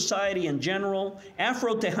colonial society in general,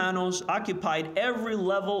 Afro-Tejanos occupied every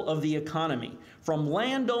level of the economy, from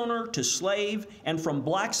landowner to slave and from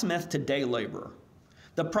blacksmith to day laborer.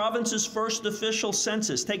 The province's first official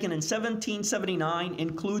census, taken in 1779,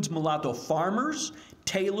 includes mulatto farmers,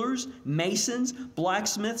 tailors, masons,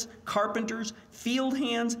 blacksmiths, carpenters, field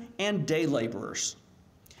hands, and day laborers.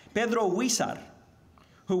 Pedro Huizar,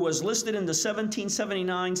 who was listed in the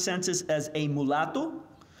 1779 census as a mulatto,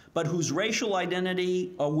 but whose racial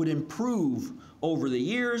identity would improve over the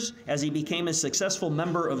years as he became a successful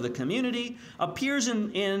member of the community, appears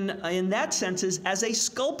in that census as a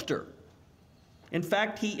sculptor. In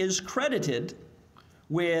fact, he is credited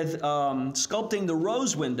with sculpting the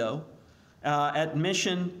rose window at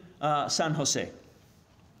Mission San Jose.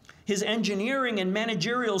 His engineering and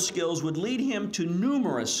managerial skills would lead him to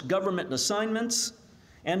numerous government assignments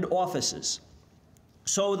and offices,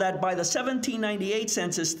 so that by the 1798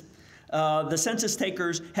 census, the census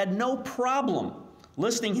takers had no problem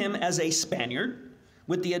listing him as a Spaniard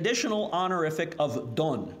with the additional honorific of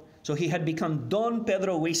Don. So he had become Don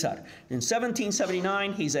Pedro Huizar. In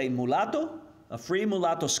 1779, he's a mulatto, a free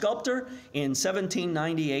mulatto sculptor. In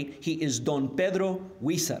 1798, he is Don Pedro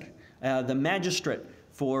Huizar, the magistrate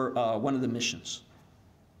for one of the missions.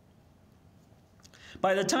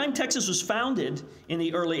 By the time Texas was founded in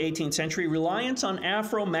the early 18th century, reliance on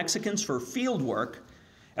Afro-Mexicans for field work,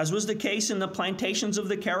 as was the case in the plantations of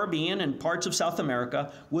the Caribbean and parts of South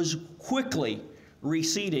America, was quickly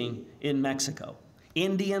receding in Mexico.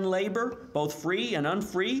 Indian labor, both free and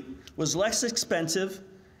unfree, was less expensive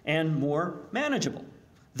and more manageable.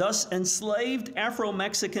 Thus, enslaved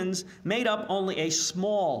Afro-Mexicans made up only a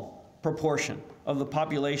small proportion of the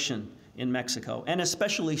population in Mexico, and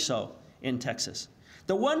especially so in Texas.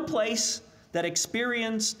 The one place that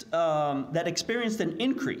experienced an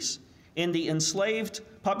increase in the enslaved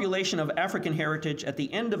population of African heritage at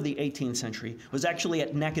the end of the 18th century was actually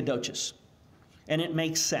at Nacogdoches, and it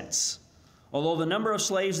makes sense. Although the number of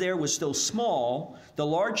slaves there was still small, the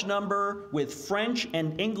large number with French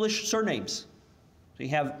and English surnames. So you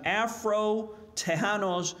have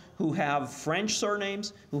Afro-Tejanos who have French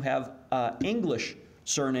surnames, who have English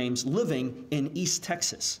surnames living in East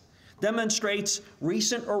Texas. Demonstrates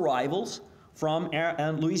recent arrivals from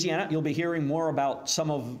Louisiana. You'll be hearing more about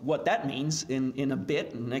some of what that means in a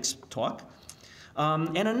bit, in the next talk.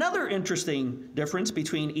 And another interesting difference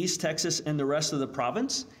between East Texas and the rest of the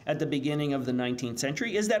province at the beginning of the 19th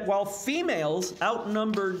century is that while females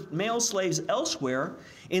outnumbered male slaves elsewhere,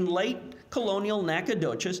 in late colonial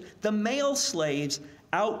Nacogdoches, the male slaves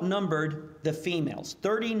outnumbered the females,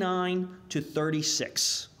 39 to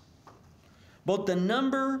 36. Both the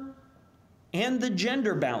number and the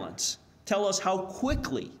gender balance tell us how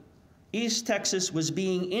quickly East Texas was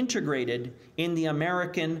being integrated in the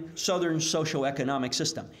American Southern socioeconomic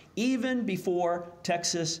system, even before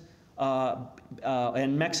Texas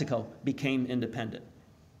and Mexico became independent.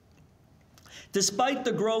 Despite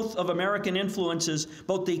the growth of American influences,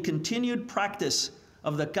 both the continued practice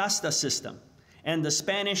of the casta system and the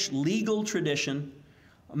Spanish legal tradition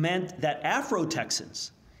meant that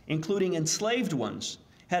Afro-Texans, including enslaved ones,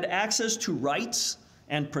 had access to rights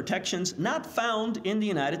and protections not found in the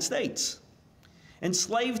United States.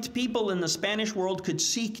 Enslaved people in the Spanish world could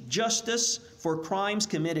seek justice for crimes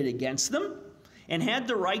committed against them and had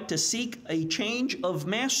the right to seek a change of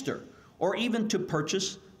master or even to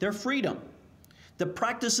purchase their freedom. The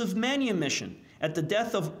practice of manumission at the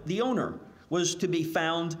death of the owner was to be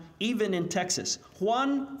found even in Texas.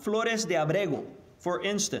 Juan Flores de Abrego, for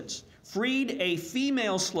instance, freed a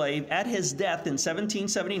female slave at his death in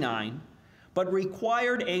 1779, but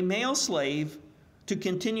required a male slave to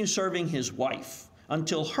continue serving his wife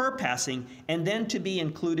until her passing and then to be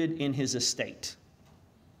included in his estate.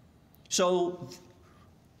 So,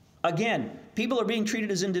 again, people are being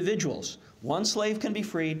treated as individuals. One slave can be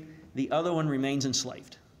freed, the other one remains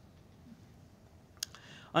enslaved.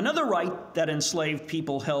 Another right that enslaved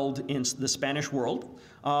people held in the Spanish world,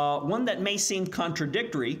 one that may seem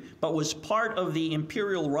contradictory, but was part of the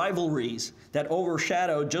imperial rivalries that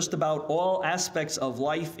overshadowed just about all aspects of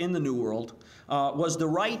life in the New World, was the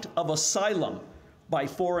right of asylum by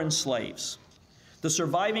foreign slaves. The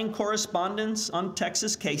surviving correspondence on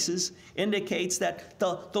Texas cases indicates that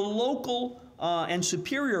the local and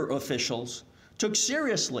superior officials took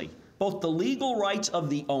seriously both the legal rights of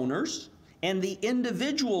the owners and the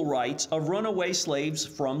individual rights of runaway slaves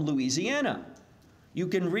from Louisiana. You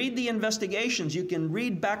can read the investigations, you can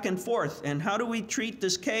read back and forth, and how do we treat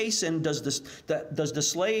this case, and does the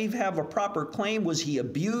slave have a proper claim? Was he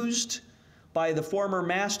abused by the former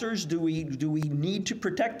masters? Do we need to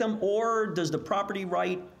protect them, or does the property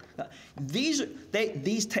right?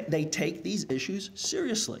 They take these issues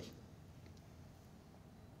seriously.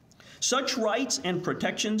 Such rights and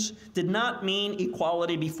protections did not mean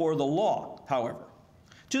equality before the law, however.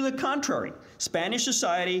 To the contrary, Spanish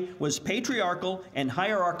society was patriarchal and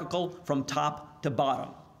hierarchical from top to bottom.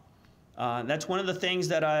 That's one of the things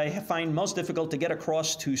that I find most difficult to get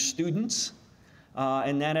across to students.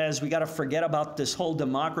 And that is, we got to forget about this whole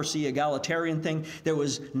democracy, egalitarian thing. There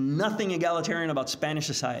was nothing egalitarian about Spanish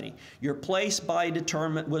society. Your place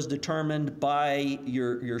was determined by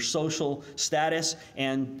your social status,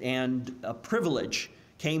 and a privilege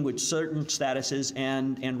came with certain statuses,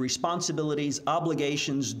 and responsibilities,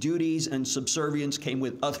 obligations, duties, and subservience came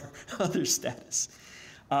with other status.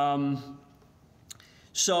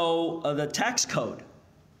 So the tax code,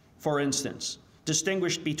 for instance,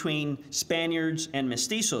 distinguished between Spaniards and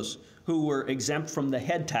mestizos, who were exempt from the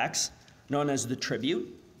head tax, known as the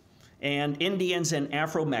tribute, and Indians and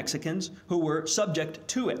Afro-Mexicans, who were subject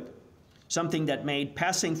to it, something that made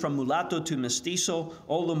passing from mulatto to mestizo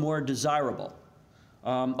all the more desirable.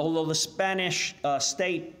 Although the Spanish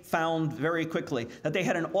state found very quickly that they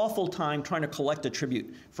had an awful time trying to collect a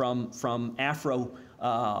tribute from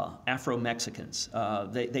Afro-Mexicans.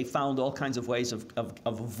 They found all kinds of ways of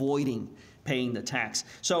avoiding paying the tax.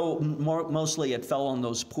 So mostly it fell on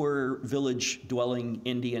those poor village-dwelling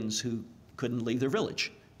Indians who couldn't leave their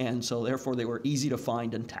village. And so therefore they were easy to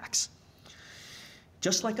find and tax.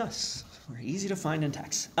 Just like us, we're easy to find and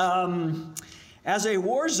tax. As a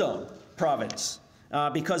war zone province,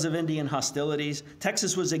 because of Indian hostilities,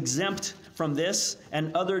 Texas was exempt from this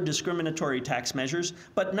and other discriminatory tax measures,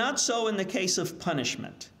 but not so in the case of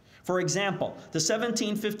punishment. For example, the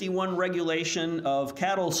 1751 regulation of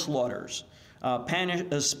cattle slaughters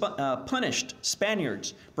punished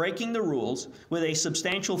Spaniards breaking the rules with a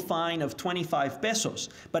substantial fine of 25 pesos,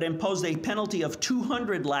 but imposed a penalty of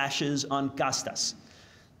 200 lashes on castas.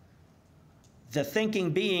 The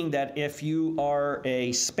thinking being that if you are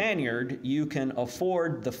a Spaniard, you can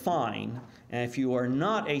afford the fine, and if you are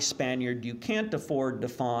not a Spaniard, you can't afford the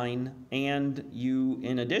fine, and you,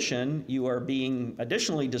 in addition, you are being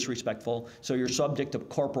additionally disrespectful, so you're subject to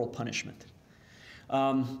corporal punishment.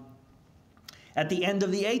 At the end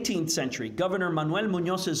of the 18th century, Governor Manuel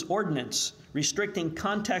Muñoz's ordinance restricting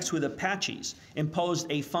contacts with Apaches imposed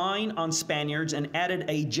a fine on Spaniards and added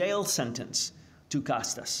a jail sentence to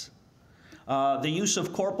castas. The use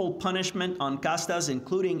of corporal punishment on castas,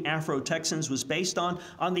 including Afro-Texans, was based on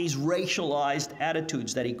these racialized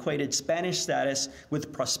attitudes that equated Spanish status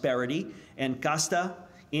with prosperity and casta,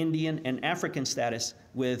 Indian and African status,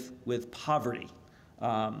 with poverty.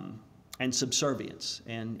 and subservience.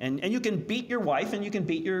 And you can beat your wife, and you can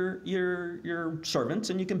beat your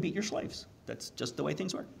servants, and you can beat your slaves. That's just the way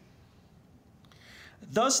things work.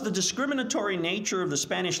 Thus, the discriminatory nature of the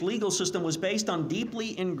Spanish legal system was based on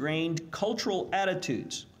deeply ingrained cultural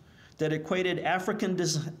attitudes that equated African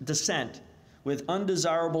descent with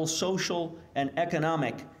undesirable social and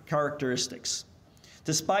economic characteristics.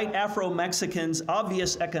 Despite Afro-Mexicans'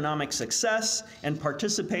 obvious economic success and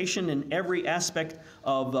participation in every aspect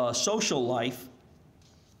of social life,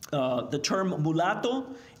 the term mulatto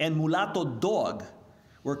and mulatto dog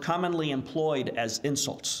were commonly employed as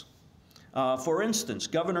insults. For instance,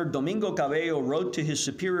 Governor Domingo Cabello wrote to his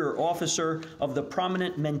superior officer of the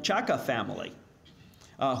prominent Menchaca family,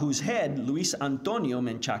 whose head, Luis Antonio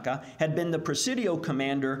Menchaca, had been the Presidio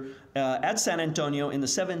commander at San Antonio in the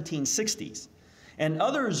 1760s, and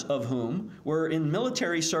others of whom were in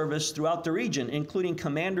military service throughout the region, including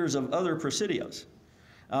commanders of other presidios.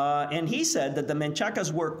 And he said that the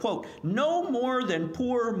Menchacas were, quote, no more than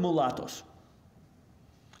poor mulattoes.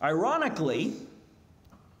 Ironically,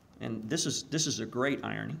 and this is a great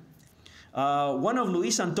irony, one of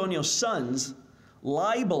Luis Antonio's sons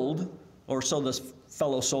libeled, or so this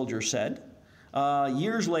fellow soldier said,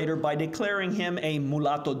 years later by declaring him a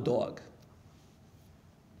mulatto dog.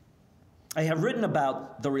 I have written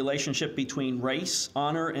about the relationship between race,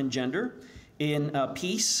 honor, and gender in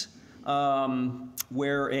Peace,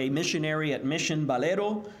 where a missionary at Mission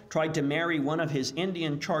Valero tried to marry one of his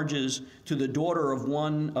Indian charges to the daughter of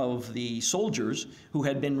one of the soldiers who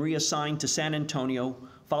had been reassigned to San Antonio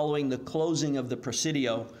following the closing of the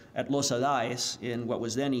Presidio at Los Adayes in what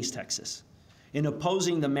was then East Texas. In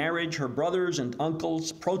opposing the marriage, her brothers and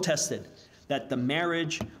uncles protested that the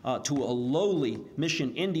marriage to a lowly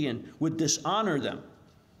mission Indian would dishonor them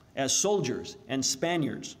as soldiers and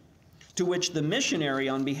Spaniards, to which the missionary,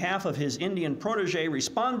 on behalf of his Indian protege,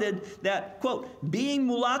 responded that, quote, being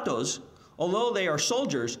mulattoes, although they are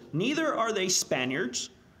soldiers, neither are they Spaniards,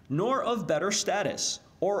 nor of better status,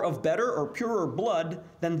 or of better or purer blood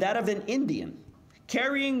than that of an Indian,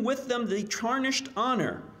 carrying with them the tarnished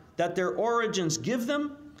honor that their origins give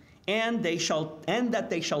them, and that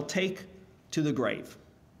they shall take to the grave.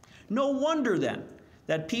 No wonder then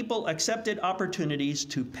that people accepted opportunities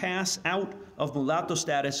to pass out of mulatto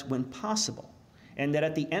status when possible, and that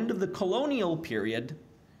at the end of the colonial period,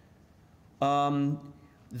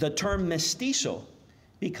 the term mestizo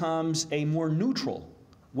becomes a more neutral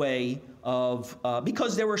way of,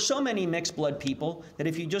 because there were so many mixed blood people that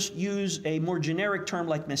if you just use a more generic term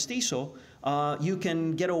like mestizo, you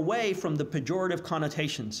can get away from the pejorative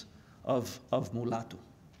connotations of mulatto.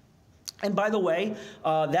 And by the way,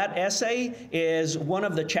 that essay is one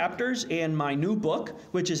of the chapters in my new book,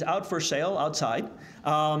 which is out for sale outside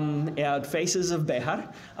at Faces of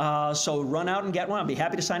Bejar. So run out and get one. I'll be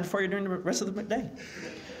happy to sign it for you during the rest of the day.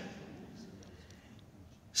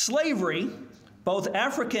 Slavery, both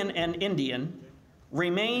African and Indian,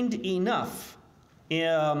 remained enough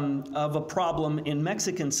of a problem in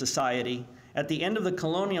Mexican society at the end of the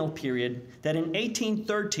colonial period that in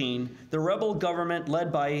 1813, the rebel government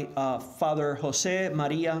led by Father José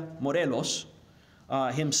María Morelos,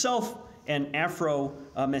 himself an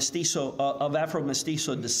Afro-Mestizo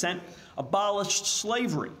descent, abolished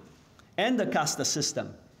slavery and the casta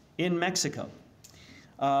system in Mexico.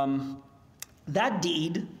 That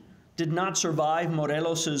deed did not survive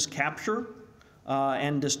Morelos's capture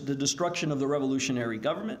and the destruction of the revolutionary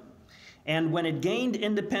government. And when it gained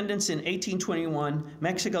independence in 1821,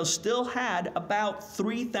 Mexico still had about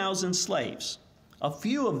 3,000 slaves. A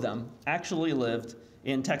few of them actually lived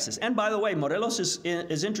in Texas. And by the way, Morelos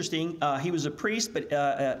is interesting. He was a priest,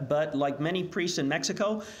 but like many priests in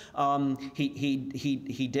Mexico,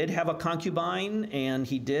 he did have a concubine and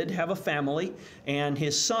he did have a family. And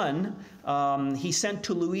his son, he sent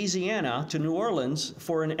to Louisiana, to New Orleans,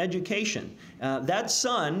 for an education. That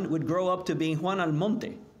son would grow up to be Juan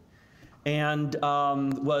Almonte, and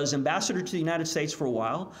was ambassador to the United States for a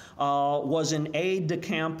while, was an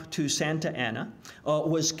aide-de-camp to Santa Anna,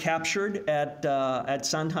 was captured at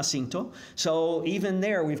San Jacinto. So even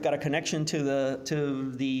there, we've got a connection to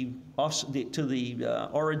the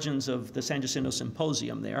origins of the San Jacinto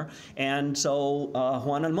Symposium there. And so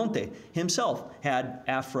Juan Almonte himself had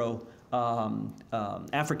African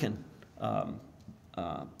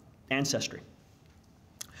ancestry.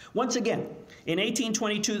 Once again, in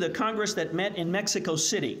 1822, the Congress that met in Mexico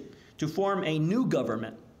City to form a new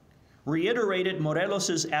government reiterated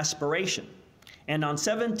Morelos's aspiration, and on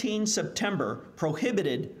 17 September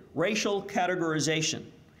prohibited racial categorization.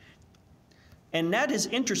 And that is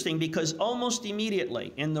interesting because almost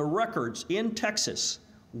immediately in the records in Texas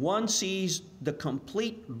one sees the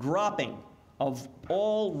complete dropping of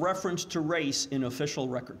all reference to race in official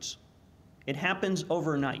records. It happens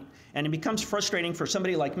overnight. And it becomes frustrating for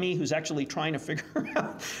somebody like me who's actually trying to figure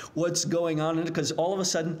out what's going on, because all of a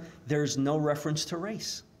sudden there's no reference to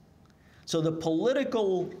race. So the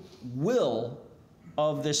political will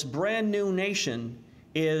of this brand new nation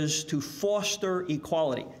is to foster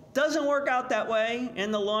equality. Doesn't work out that way.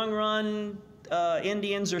 In the long run,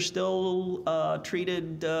 Indians are still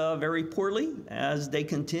treated very poorly, as they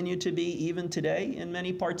continue to be even today in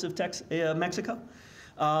many parts of Mexico.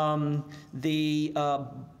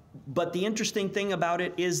 But the interesting thing about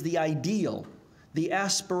it is the ideal, the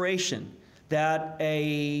aspiration that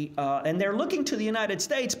and they're looking to the United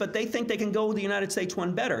States, but they think they can go the United States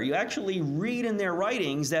one better. You actually read in their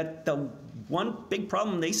writings that the one big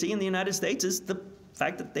problem they see in the United States is the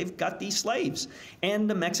fact that they've got these slaves, and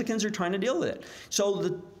the Mexicans are trying to deal with it.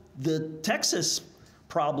 So the Texas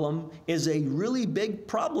problem is a really big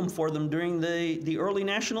problem for them during the early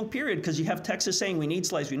national period, because you have Texas saying, we need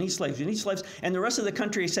slaves, we need slaves, we need slaves, and the rest of the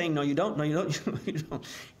country is saying, no, you don't, no, you don't, you don't.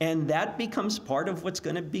 And that becomes part of what's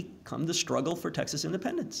going to become the struggle for Texas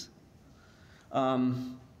independence. The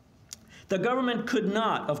government could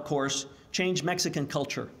not, of course, change Mexican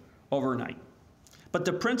culture overnight, but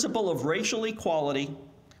the principle of racial equality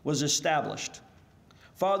was established.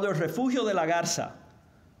 Father Refugio de la Garza,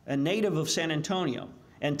 a native of San Antonio,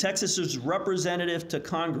 and Texas's representative to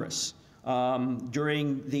Congress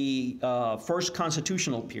during the first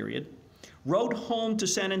constitutional period, wrote home to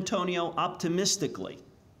San Antonio optimistically,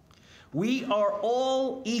 "We are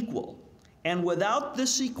all equal, and without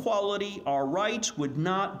this equality, our rights would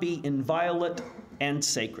not be inviolate and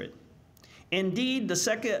sacred." Indeed, as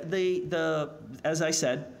I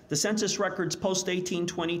said, the census records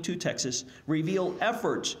post-1822 Texas reveal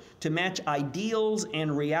efforts to match ideals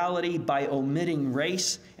and reality by omitting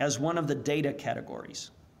race as one of the data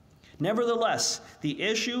categories. Nevertheless, the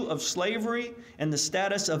issue of slavery and the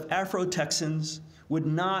status of Afro-Texans would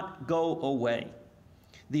not go away.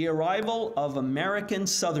 The arrival of American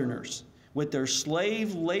Southerners with their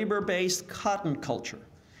slave labor-based cotton culture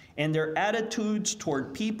and their attitudes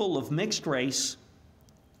toward people of mixed race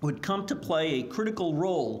would come to play a critical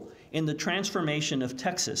role in the transformation of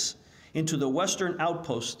Texas into the western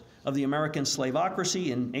outpost of the American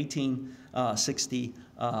slaveocracy in 1860,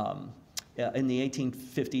 in the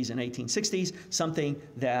 1850s and 1860s, something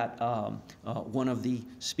that one of the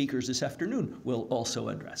speakers this afternoon will also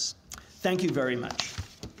address. Thank you very much.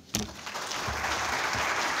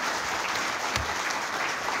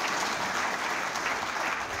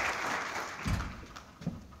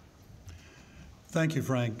 Thank you,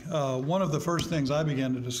 Frank. One of the first things I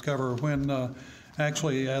began to discover when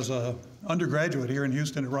actually as an undergraduate here in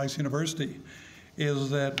Houston at Rice University is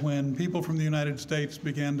that when people from the United States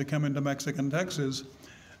began to come into Mexican Texas,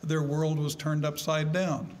 their world was turned upside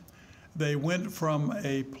down. They went from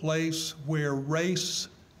a place where race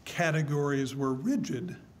categories were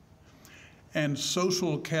rigid and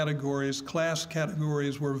social categories, class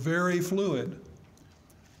categories were very fluid,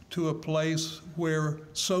 to a place where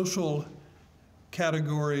social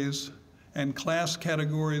categories and class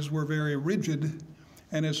categories were very rigid,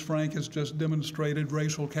 and as Frank has just demonstrated,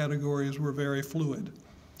 racial categories were very fluid.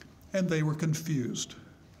 And they were confused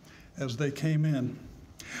as they came in.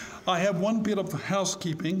 I have one bit of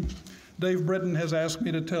housekeeping. Dave Britton has asked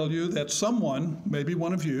me to tell you that someone, maybe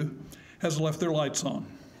one of you, has left their lights on.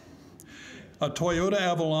 A Toyota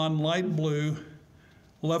Avalon light blue,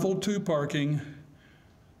 level 2 parking,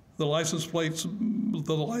 the license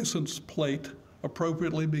plate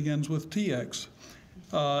appropriately begins with TX.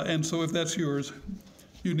 And so if that's yours,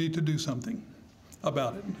 you need to do something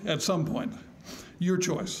about it at some point. Your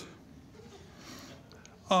choice.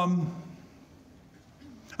 A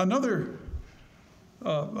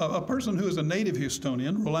person who is a native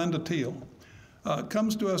Houstonian, Rolanda Teal,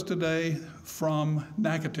 comes to us today from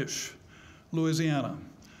Natchitoches, Louisiana,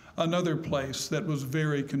 another place that was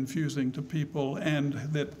very confusing to people and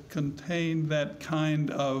that contained that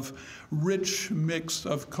kind of rich mix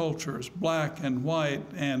of cultures, black and white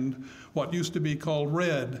and what used to be called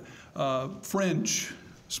red, French,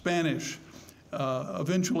 Spanish,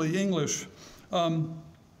 eventually English.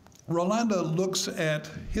 Rolanda looks at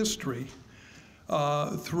history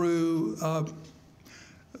through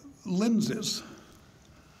lenses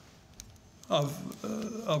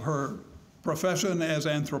of her profession as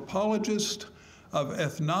anthropologist, of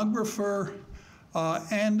ethnographer,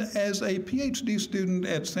 and as a PhD student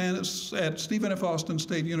at Stephen F. Austin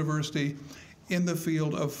State University in the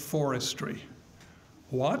field of forestry.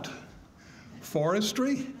 What?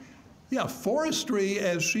 Forestry? Yeah, forestry,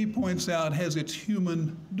 as she points out, has its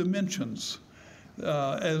human dimensions.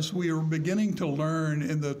 As we are beginning to learn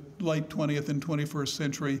in the late 20th and 21st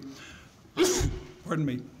century, pardon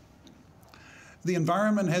me, the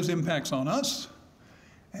environment has impacts on us,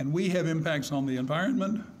 and we have impacts on the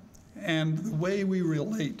environment, and the way we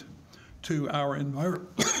relate to our environment.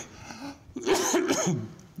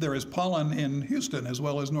 There is pollen in Houston as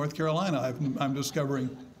well as North Carolina, I'm discovering.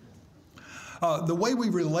 The way we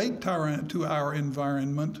relate to our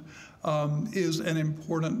environment is an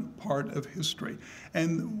important part of history.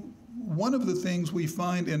 And one of the things we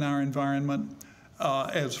find in our environment,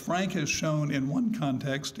 as Frank has shown in one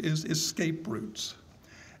context, is escape routes.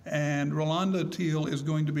 And Rolanda Teal is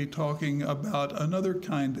going to be talking about another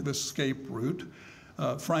kind of escape route.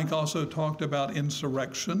 Frank also talked about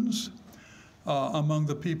insurrections among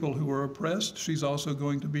the people who were oppressed. She's also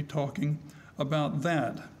going to be talking about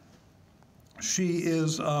that. She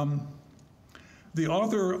is the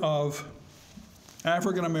author of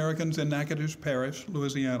African Americans in Natchitoches Parish,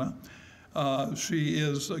 Louisiana. She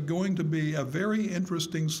is going to be a very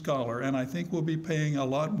interesting scholar, and I think we'll be paying a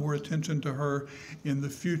lot more attention to her in the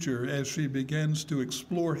future as she begins to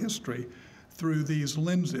explore history through these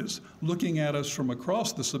lenses, looking at us from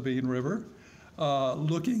across the Sabine River,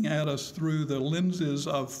 looking at us through the lenses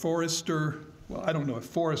of forester, well, I don't know if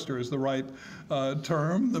forester is the right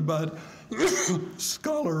term, but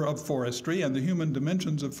scholar of forestry and the human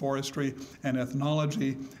dimensions of forestry and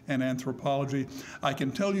ethnology and anthropology. I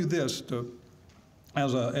can tell you this,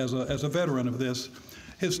 as a veteran of this,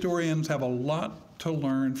 historians have a lot to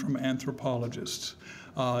learn from anthropologists.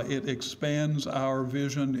 It expands our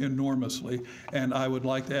vision enormously, and I would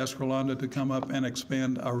like to ask Rolanda to come up and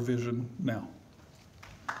expand our vision now.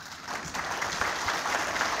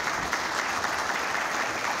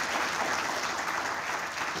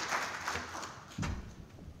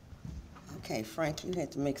 Okay, Frank, you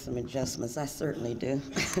had to make some adjustments. I certainly do.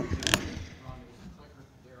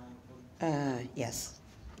 Yes.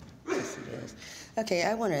 Yes, it is. Okay,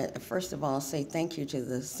 I want to first of all say thank you to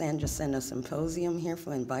the San Jacinto Symposium here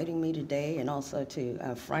for inviting me today, and also to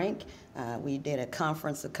Frank. We did a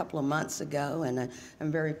conference a couple of months ago, and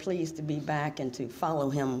I'm very pleased to be back and to follow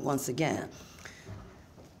him once again.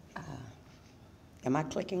 Am I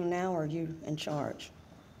clicking now, or are you in charge?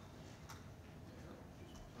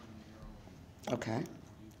 Okay.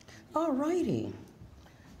 All righty.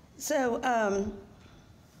 So I'm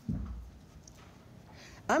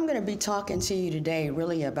going to be talking to you today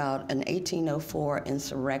really about an 1804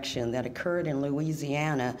 insurrection that occurred in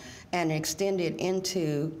Louisiana and extended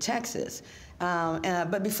into Texas.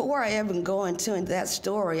 But before I even go into that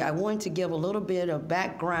story, I want to give a little bit of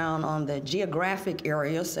background on the geographic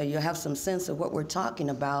area so you have some sense of what we're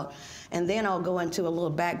talking about. And then I'll go into a little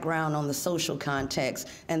background on the social context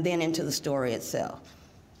and then into the story itself.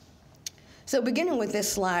 So beginning with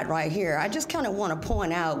this slide right here, I just kind of want to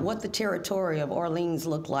point out what the territory of Orleans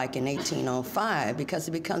looked like in 1805, because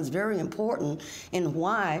it becomes very important in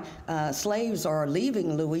why slaves are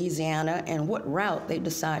leaving Louisiana and what route they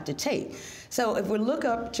decide to take. So if we look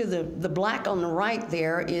up to the black on the right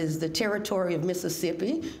there is the territory of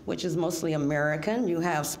Mississippi, which is mostly American. You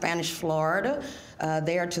have Spanish Florida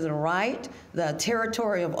there to the right. The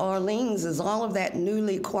territory of Orleans is all of that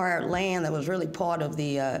newly acquired land that was really part of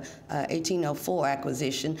the 1804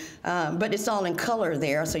 acquisition. But it's all in color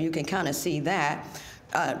there, so you can kind of see that.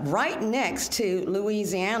 Right next to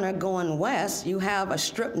Louisiana going west, you have a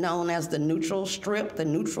strip known as the neutral strip, the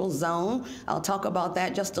neutral zone. I'll talk about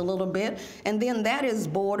that just a little bit. And then that is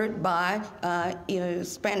bordered by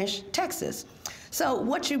Spanish Texas. So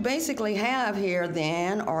what you basically have here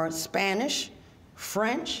then are Spanish,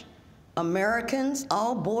 French, Americans,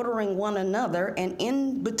 all bordering one another, and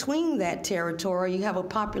in between that territory, you have a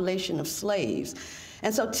population of slaves.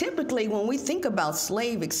 And so typically when we think about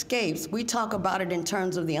slave escapes, we talk about it in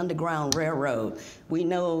terms of the Underground Railroad. We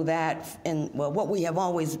know that, and well, what we have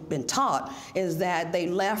always been taught is that they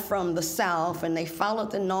left from the South and they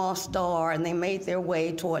followed the North Star and they made their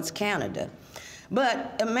way towards Canada.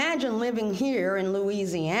 But imagine living here in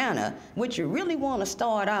Louisiana. Would you really want to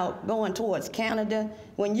start out going towards Canada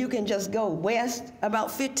when you can just go west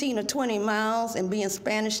about 15 or 20 miles and be in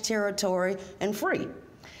Spanish territory and free?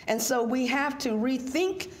 And so we have to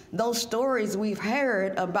rethink those stories we've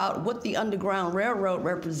heard about what the Underground Railroad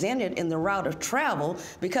represented in the route of travel,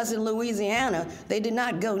 because in Louisiana, they did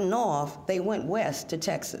not go north, they went west to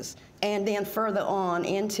Texas. And then further on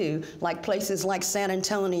into like places like San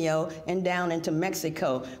Antonio and down into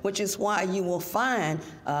Mexico, which is why you will find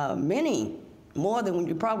many, more than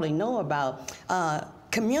you probably know about,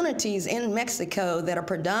 communities in Mexico that are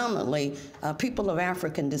predominantly people of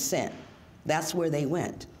African descent. That's where they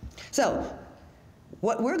went. So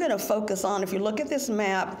what we're going to focus on, if you look at this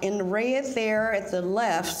map, in the red there at the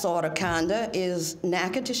left, sort of, kinda, is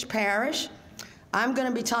Natchitoches Parish. I'm going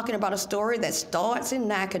to be talking about a story that starts in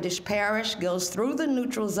Natchitoches Parish, goes through the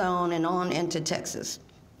neutral zone, and on into Texas.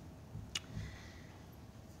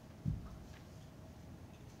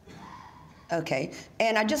 Okay,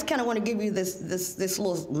 and I just kind of want to give you this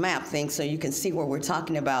little map thing so you can see what we're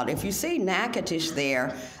talking about. If you see Natchitoches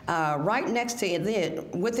there, right next to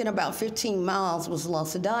it, within about 15 miles, was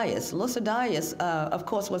Los Adayas. Los Adayas, of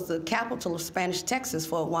course, was the capital of Spanish Texas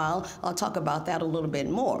for a while. I'll talk about that a little bit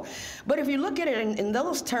more. But if you look at it in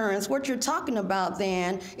those terms, what you're talking about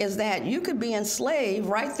then is that you could be enslaved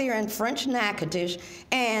right there in French Natchitoches,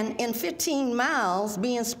 and in 15 miles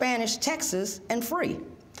be in Spanish Texas and free.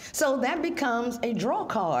 So that becomes a draw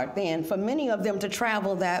card then for many of them to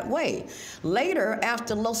travel that way. Later,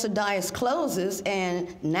 after Los Adayas closes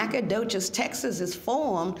and Nacogdoches, Texas is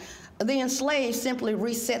formed, the enslaved simply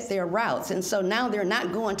reset their routes. And so now they're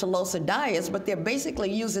not going to Los Adayas, but they're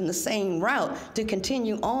basically using the same route to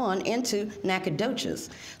continue on into Nacogdoches.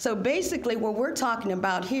 So basically what we're talking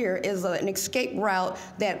about here is an escape route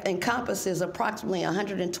that encompasses approximately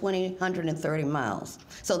 120, 130 miles.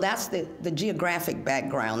 So that's the geographic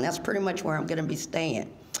background. That's pretty much where I'm going to be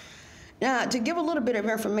staying. Now, to give a little bit of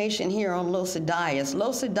information here on Los Adayas,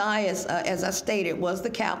 as I stated, was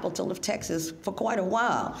the capital of Texas for quite a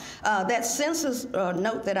while. That census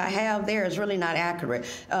note that I have there is really not accurate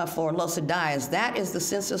for Los Adayas. That is the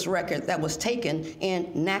census record that was taken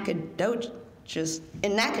in Natchitoches,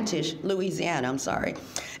 Louisiana, I'm sorry.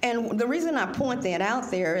 And the reason I point that out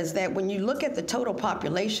there is that when you look at the total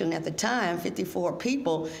population at the time, 54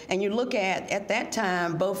 people, and you look at that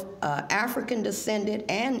time, both African descended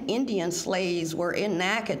and Indian slaves were in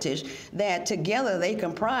Natchitoches, that together they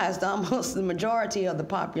comprised almost the majority of the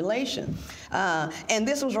population. And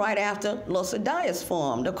this was right after Los Adayas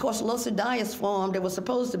formed. Of course, Los Adayas formed, it was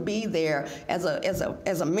supposed to be there as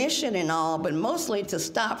a mission and all, but mostly to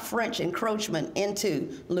stop French encroachment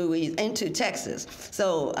into Texas.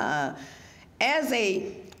 So as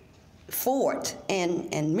a fort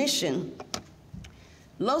and mission,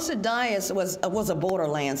 Los Adayas was a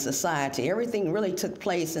borderland society. Everything really took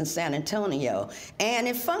place in San Antonio, and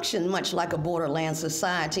it functioned much like a borderland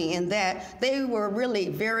society in that they were really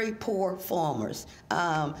very poor farmers.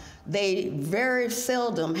 They very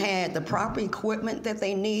seldom had the proper equipment that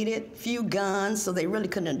they needed, few guns, so they really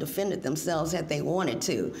couldn't have defended themselves had they wanted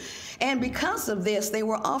to. And because of this, they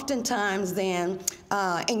were oftentimes then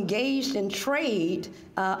engaged in trade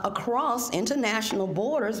across international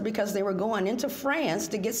borders because they were going into France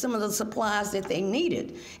to get some of the supplies that they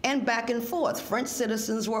needed, and back and forth. French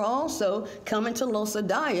citizens were also coming to Los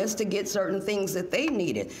Adayas to get certain things that they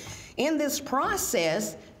needed. In this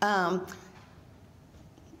process,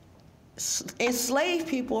 enslaved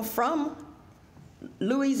people from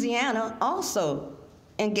Louisiana also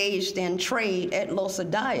engaged in trade at Los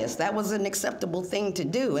Adayas. That was an acceptable thing to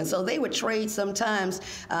do. And so they would trade sometimes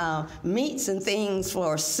meats and things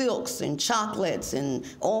for silks and chocolates and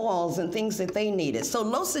oils and things that they needed. So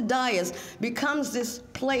Los Adayas becomes this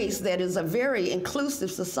place that is a very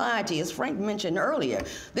inclusive society, as Frank mentioned earlier.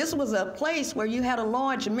 This was a place where you had a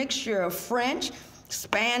large mixture of French,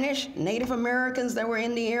 Spanish, Native Americans that were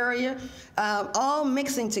in the area, all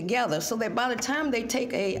mixing together, so that by the time they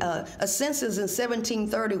take a census in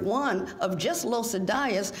 1731 of just Los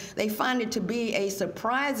Adayas, they find it to be a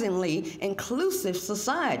surprisingly inclusive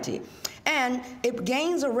society. And it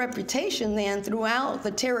gains a reputation then throughout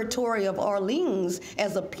the territory of Orleans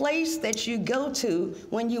as a place that you go to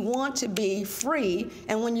when you want to be free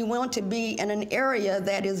and when you want to be in an area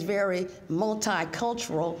that is very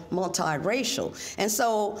multicultural, multiracial. And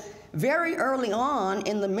so very early on,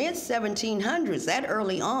 in the mid-1700s, that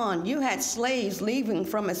early on, you had slaves leaving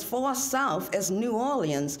from as far south as New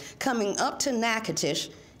Orleans, coming up to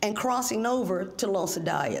Natchitoches and crossing over to Los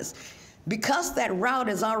Adayas. Because that route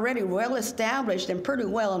is already well established and pretty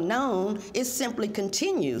well known, it simply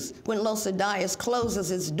continues when Los Adayas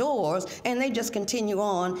closes its doors, and they just continue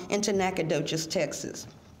on into Nacogdoches, Texas.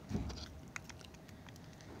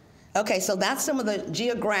 Okay, so that's some of the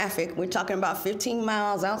geographic. We're talking about 15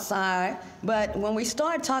 miles outside, but when we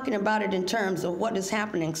start talking about it in terms of what is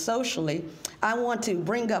happening socially, I want to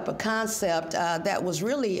bring up a concept that was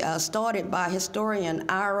really started by historian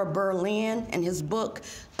Ira Berlin in his book,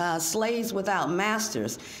 Slaves Without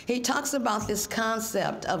Masters. He talks about this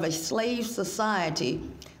concept of a slave society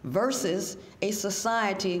versus a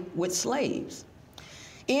society with slaves.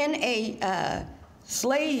 In a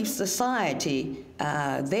slave society,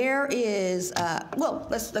 there is, well,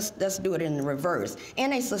 let's do it in the reverse.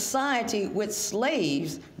 In a society with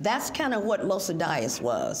slaves, that's kind of what Los Adias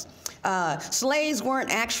was. Slaves weren't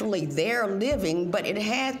actually there living, but it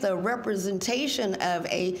had the representation of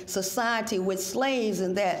a society with slaves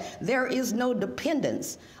in that there is no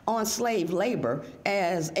dependence on slave labor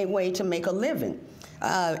as a way to make a living.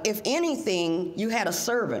 If anything, you had a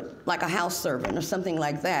servant, like a house servant or something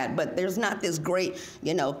like that, but there's not this great,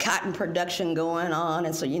 cotton production going on,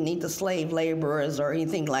 and so you need the slave laborers or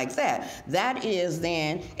anything like that. That is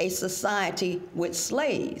then a society with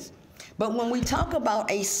slaves. But when we talk about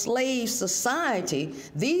a slave society,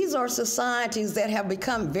 these are societies that have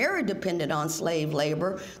become very dependent on slave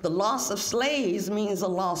labor. The loss of slaves means a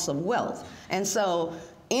loss of wealth. And so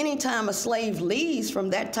anytime a slave leaves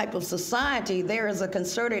from that type of society, there is a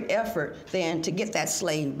concerted effort then to get that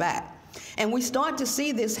slave back. And we start to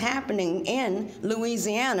see this happening in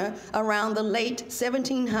Louisiana around the late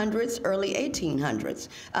 1700s, early 1800s.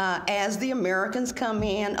 As the Americans come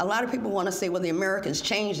in, a lot of people want to say, well, the Americans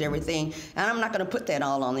changed everything, and I'm not going to put that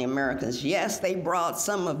all on the Americans. Yes, they brought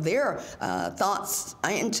some of their thoughts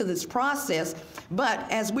into this process,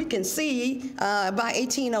 but as we can see, by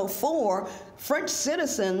 1804, French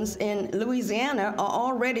citizens in Louisiana are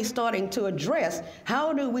already starting to address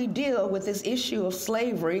how do we deal with this issue of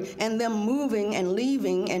slavery and them moving and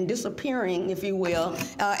leaving and disappearing, if you will,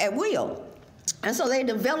 at will. And so they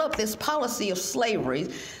develop this policy of slavery,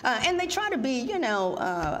 and they try to be,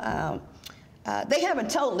 they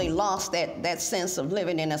haven't totally lost that sense of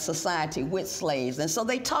living in a society with slaves. And so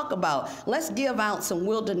they talk about, let's give out some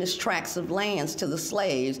wilderness tracts of lands to the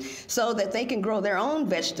slaves so that they can grow their own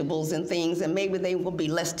vegetables and things, and maybe they will be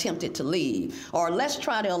less tempted to leave. Or let's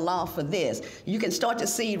try to allow for this. You can start to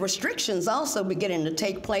see restrictions also beginning to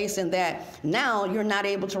take place in that now you're not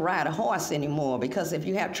able to ride a horse anymore, because if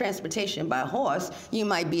you have transportation by horse, you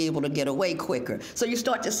might be able to get away quicker. So you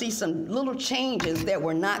start to see some little changes that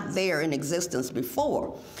were not there in existence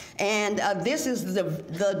before. And this is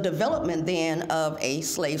the development then of a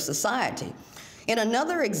slave society. In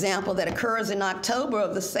another example that occurs in October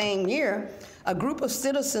of the same year, a group of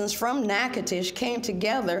citizens from Natchitoches came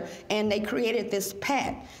together and they created this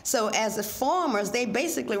pact. So as the farmers, they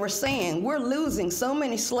basically were saying, we're losing so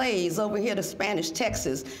many slaves over here to Spanish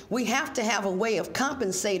Texas. We have to have a way of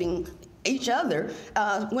compensating each other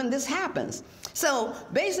when this happens. So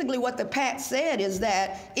basically what the pact said is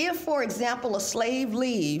that if, for example, a slave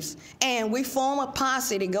leaves and we form a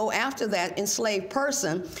posse to go after that enslaved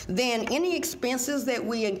person, then any expenses that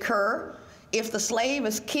we incur, if the slave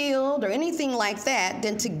is killed or anything like that,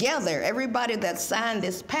 then together, everybody that signed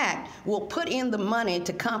this pact will put in the money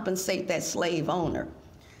to compensate that slave owner.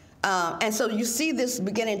 And so you see this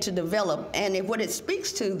beginning to develop, and what it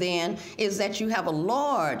speaks to then is that you have a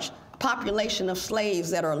large population of slaves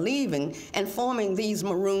that are leaving and forming these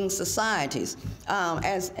maroon societies.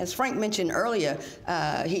 As Frank mentioned earlier,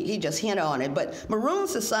 he just hinted on it, but maroon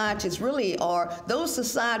societies really are those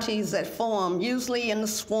societies that form usually in the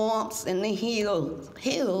swamps and the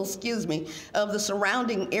hills, of the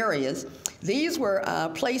surrounding areas. These were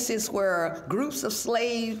places where groups of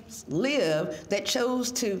slaves lived that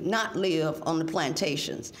chose to not live on the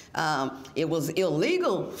plantations. It was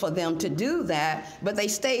illegal for them to do that, but they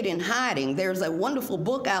stayed in hiding. There's a wonderful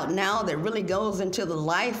book out now that really goes into the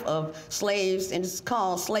life of slaves, and it's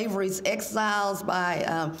called Slavery's Exiles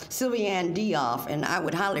by Sylvia Ann Dioff, and I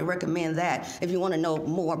would highly recommend that if you want to know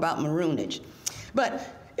more about maroonage.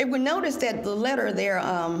 But it would notice that the letter there,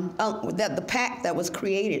 that the pact that was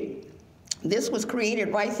created, this was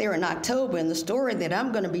created right there in October, and the story that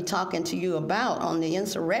I'm going to be talking to you about on the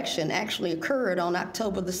insurrection actually occurred on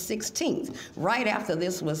October the 16th, right after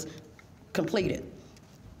this was completed.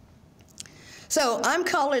 So I'm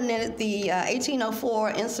calling it the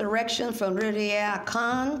 1804 insurrection from Rivière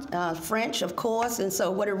Con, French, of course, and so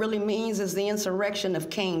what it really means is the insurrection of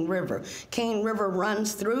Cane River. Cane River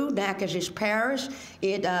runs through Natchitoches Parish.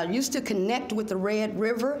 It used to connect with the Red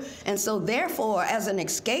River, and so therefore, as an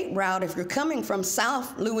escape route, if you're coming from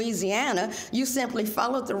South Louisiana, you simply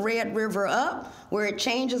follow the Red River up, where it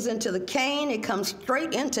changes into the Cane. It comes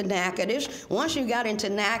straight into Natchitoches. Once you got into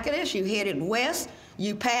Natchitoches, you headed west.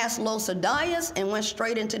 You passed Los Adias and went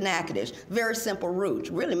straight into Natchitoches. Very simple route.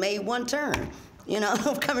 Really made one turn. You know,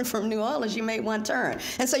 coming from New Orleans, you made one turn.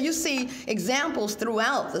 And so you see examples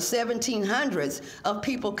throughout the 1700s of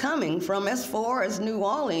people coming from as far as New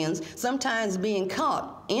Orleans, sometimes being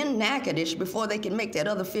caught in Natchitoches before they can make that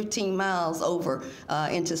other 15 miles over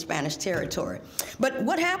into Spanish territory. But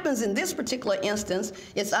what happens in this particular instance,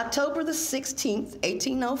 it's October the 16th,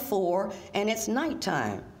 1804, and it's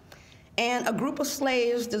nighttime. and a group of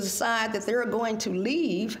slaves decide that they're going to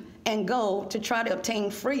leave and go to try to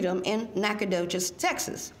obtain freedom in Nacogdoches,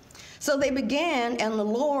 Texas. So they began in the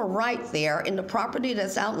lower right there in the property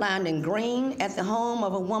that's outlined in green at the home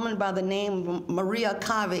of a woman by the name of Maria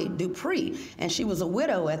Cave Dupree, and she was a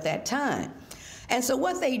widow at that time. And so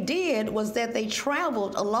what they did was that they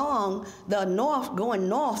traveled along the north, going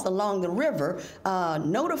north along the river,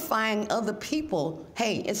 notifying other people,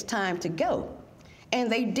 hey, it's time to go.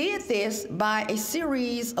 And they did this by a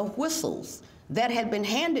series of whistles that had been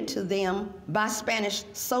handed to them by Spanish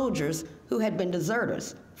soldiers who had been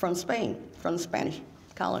deserters from Spain, from the Spanish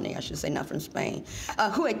colony, I should say, not from Spain,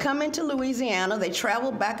 who had come into Louisiana. They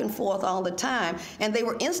traveled back and forth all the time, and they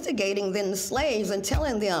were instigating then the slaves and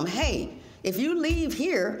telling them, hey, if you leave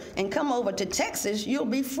here and come over to Texas, you'll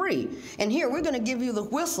be free. And here, we're going to give you the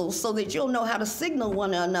whistles so that you'll know how to signal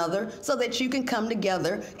one another so that you can come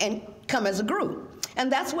together and come as a group.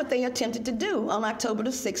 And that's what they attempted to do on October the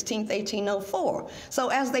 16th, 1804. So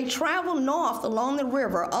as they travel north along the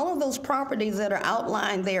river, all of those properties that are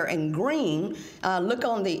outlined there in green, look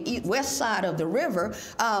on the west side of the river,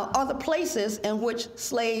 are the places in which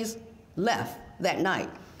slaves left that night.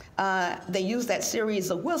 They used that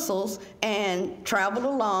series of whistles and traveled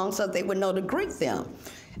along so they would know to greet them.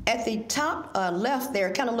 At the top left there,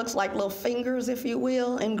 it kind of looks like little fingers, if you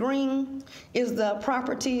will, in green, is the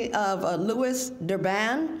property of Louis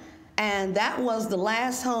Durban, and that was the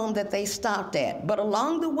last home that they stopped at. But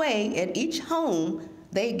along the way, at each home,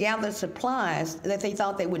 they gathered supplies that they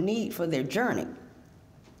thought they would need for their journey.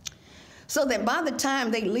 So that by the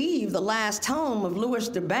time they leave the last home of Louis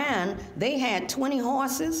Durban, they had 20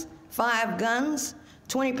 horses, 5 guns,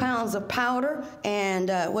 20 pounds of powder, and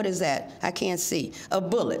what is that? I can't see. Of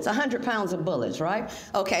bullets, 100 pounds of bullets, right?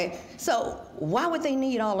 Okay, so why would they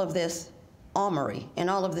need all of this armory and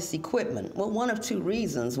all of this equipment? Well, one of 2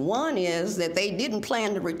 reasons. One is that they didn't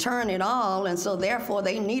plan to return it all, and so therefore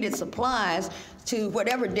they needed supplies to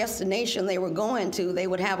whatever destination they were going to. They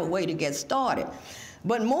would have a way to get started.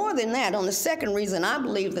 But more than that, on the second reason I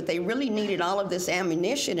believe that they really needed all of this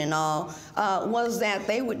ammunition and all was that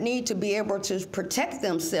they would need to be able to protect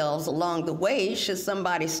themselves along the way should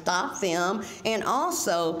somebody stop them, and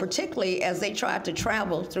also particularly as they tried to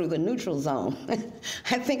travel through the neutral zone.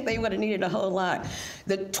 I think they would have needed a whole lot.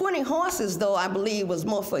 The 20 horses, though, I believe was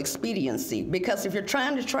more for expediency, because if you're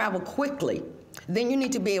trying to travel quickly, then you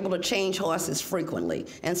need to be able to change horses frequently.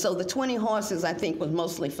 And so the 20 horses, I think, was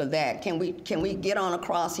mostly for that. Can we get on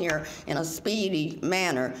across here in a speedy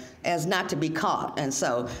manner as not to be caught? And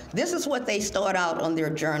so this is what they start out on their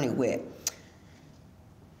journey with.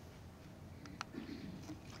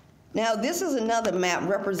 Now, this is another map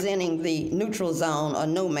representing the neutral zone or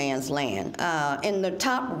no man's land. In the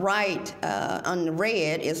top right on the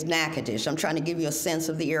red is Natchitoches. I'm trying to give you a sense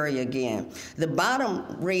of the area again. The bottom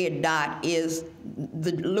red dot is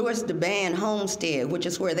the Louis Durban homestead, which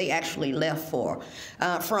is where they actually left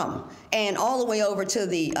from. And all the way over to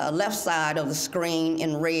the left side of the screen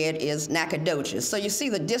in red is Nacogdoches. So you see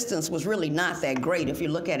the distance was really not that great if you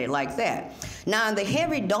look at it like that. Now, in the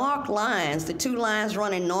heavy dark lines, the 2 lines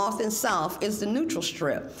running north and south, is the neutral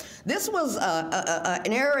strip. This was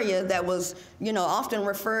an area that was, often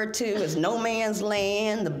referred to as no man's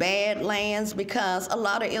land, the bad lands, because a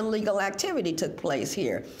lot of illegal activity took place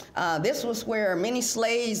here. This was where many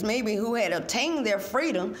slaves, maybe who had obtained their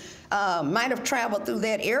freedom, might have traveled through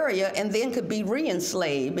that area and then could be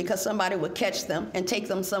re-enslaved because somebody would catch them and take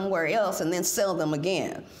them somewhere else and then sell them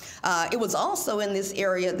again. It was also in this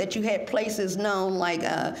area that you had places known like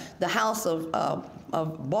the House of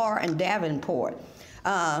Bar and Davenport.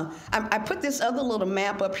 I put this other little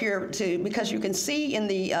map up here because you can see in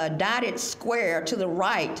the dotted square to the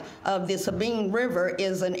right of the Sabine River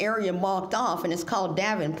is an area marked off, and it's called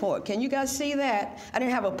Davenport. Can you guys see that? I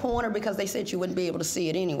didn't have a pointer because they said you wouldn't be able to see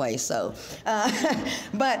it anyway. So,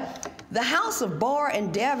 but the House of Bar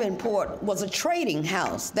and Davenport was a trading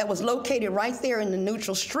house that was located right there in the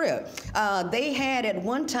neutral strip. They had at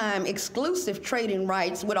one time exclusive trading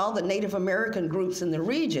rights with all the Native American groups in the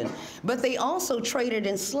region, but they also traded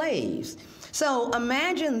in slaves. So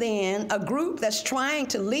imagine then a group that's trying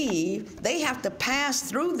to leave, they have to pass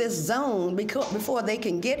through this zone before they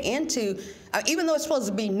can get into, even though it's supposed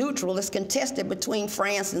to be neutral, it's contested between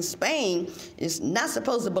France and Spain, it's not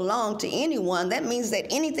supposed to belong to anyone. That means that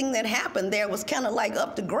anything that happened there was kind of like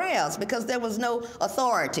up to grabs because there was no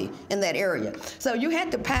authority in that area. So you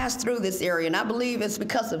had to pass through this area, and I believe it's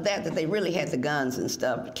because of that they really had the guns and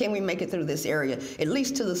stuff. Can we make it through this area, at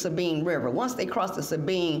least to the Sabine River? Once they crossed the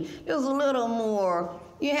Sabine, it was a little more,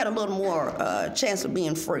 you had a little more chance of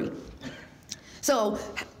being free. So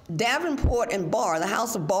Davenport and Barr, the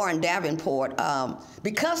House of Barr and Davenport,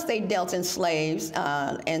 because they dealt in slaves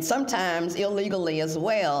and sometimes illegally as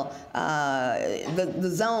well, the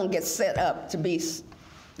zone gets set up to be,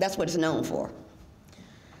 that's what it's known for.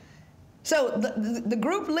 So the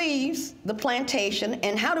group leaves the plantation,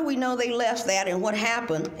 and how do we know they left that and what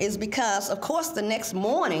happened is because, of course, the next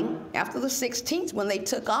morning, after the 16th, when they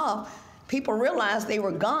took off, people realized they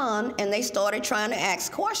were gone and they started trying to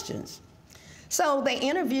ask questions. So they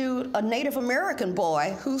interviewed a Native American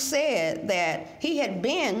boy who said that he had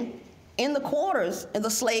been in the quarters, in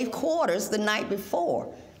the slave quarters, the night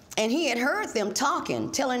before. And he had heard them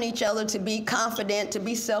talking, telling each other to be confident, to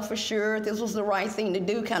be self-assured, this was the right thing to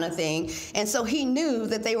do kind of thing. And so he knew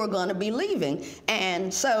that they were going to be leaving.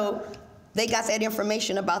 And so they got that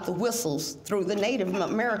information about the whistles through the Native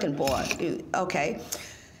American boy. Okay.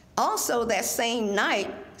 Also, that same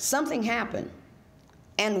night, something happened.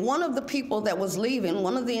 And one of the people that was leaving,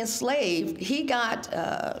 one of the enslaved, he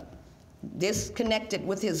got disconnected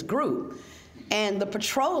with his group. And the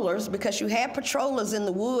patrollers, because you had patrollers in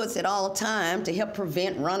the woods at all times to help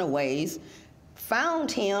prevent runaways, found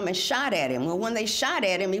him and shot at him. Well, when they shot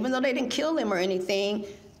at him, even though they didn't kill him or anything,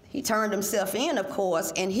 he turned himself in, of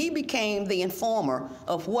course, and he became the informer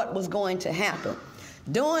of what was going to happen.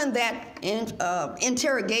 During that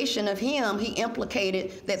interrogation of him, he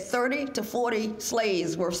implicated that 30 to 40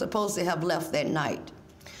 slaves were supposed to have left that night.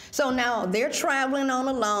 So now they're traveling on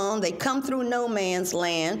alone, they come through no man's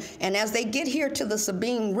land, and as they get here to the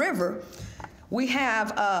Sabine River, we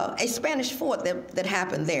have a Spanish fort that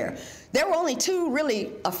happened there. There were only two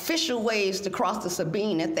really official ways to cross the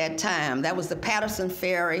Sabine at that time. That was the Patterson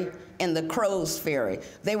Ferry and the Crows Ferry.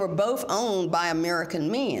 They were both owned by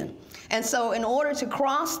American men. And so in order to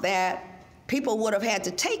cross that, people would have had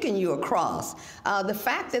to taken you across. The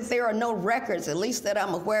fact that there are no records, at least that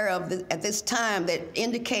I'm aware of at this time, that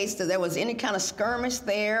indicates that there was any kind of skirmish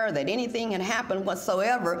there, that anything had happened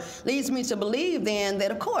whatsoever, leads me to believe then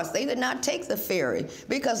that, of course, they did not take the ferry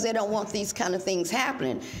because they don't want these kind of things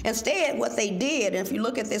happening. Instead, what they did, and if you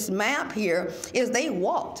look at this map here, is they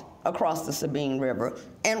walked across the Sabine River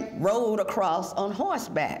and rode across on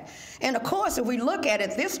horseback. And of course, if we look at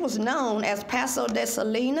it, this was known as Paso de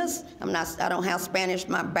Salinas. I don't have Spanish,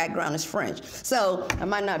 my background is French, so I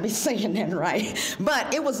might not be saying that right.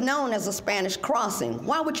 But it was known as a Spanish crossing.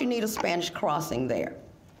 Why would you need a Spanish crossing there?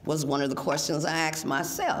 Was one of the questions I asked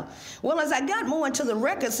myself. Well, as I got more into the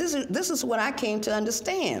records, this is what I came to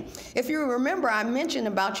understand. If you remember, I mentioned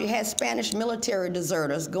about you had Spanish military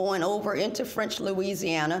deserters going over into French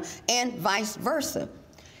Louisiana and vice versa.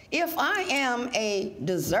 If I am a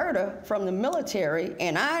deserter from the military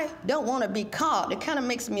and I don't want to be caught, it kind of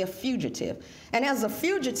makes me a fugitive. And as a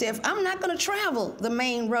fugitive, I'm not going to travel the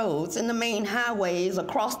main roads and the main highways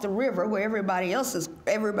across the river where everybody else is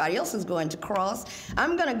going to cross.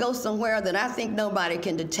 I'm going to go somewhere that I think nobody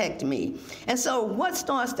can detect me. And so what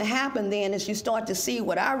starts to happen then is you start to see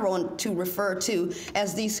what I want to refer to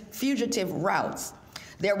as these fugitive routes.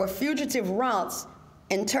 There were fugitive routes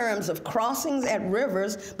in terms of crossings at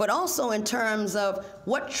rivers, but also in terms of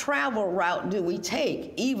what travel route do we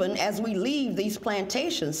take, even as we leave these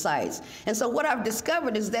plantation sites. And so what I've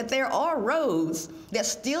discovered is that there are roads that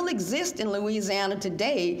still exist in Louisiana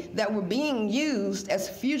today that were being used as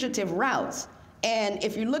fugitive routes. And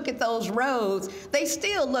if you look at those roads, they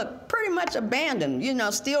still look pretty much abandoned. You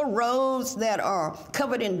know, still roads that are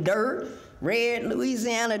covered in dirt, red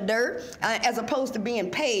Louisiana dirt, as opposed to being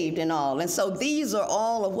paved and all. And so these are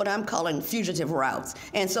all of what I'm calling fugitive routes.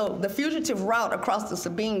 And so the fugitive route across the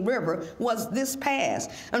Sabine River was this pass.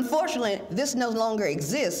 Unfortunately, this no longer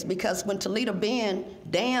exists because when Toledo Bend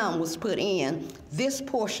Dam was put in, this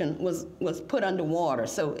portion was put underwater.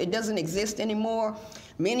 So it doesn't exist anymore.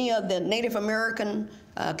 Many of the Native American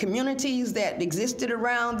communities that existed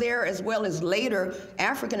around there, as well as later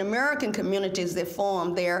African American communities that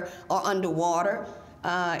formed there, are underwater.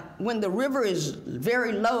 When the river is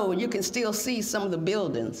very low, you can still see some of the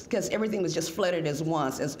buildings because everything was just flooded as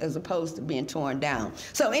once, as opposed to being torn down.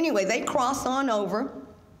 So anyway, they crossed on over.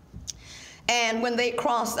 And when they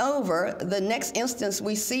crossed over, the next instance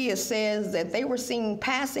we see, it says that they were seen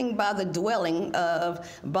passing by the dwelling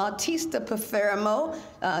of Bautista Pafermo.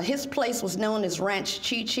 His place was known as Ranch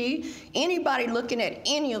Chi-Chi. Anybody looking at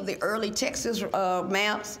any of the early Texas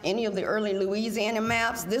maps, any of the early Louisiana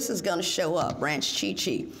maps, this is going to show up, Ranch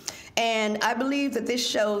Chi-Chi. And I believe that this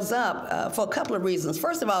shows up for a couple of reasons.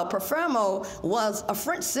 First of all, Pafermo was a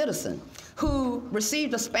French citizen who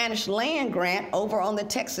received a Spanish land grant over on the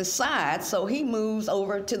Texas side, so he moves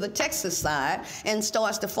over to the Texas side and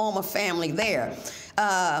starts to form a family there.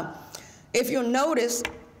 If you'll notice,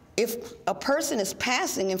 if a person is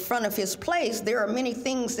passing in front of his place, there are many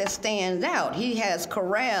things that stand out. He has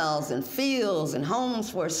corrals and fields and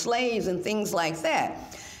homes for slaves and things like that.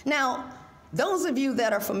 Now, those of you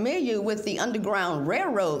that are familiar with the Underground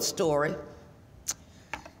Railroad story,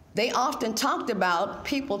 they often talked about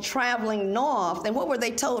people traveling north, and what were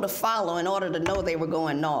they told to follow in order to know they were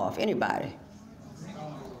going north? Anybody?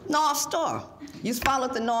 North Star. You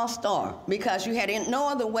followed the North Star because you had no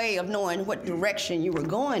other way of knowing what direction you were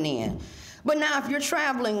going in. But now if you're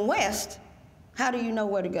traveling west, how do you know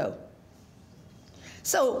where to go?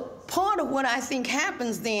 So part of what I think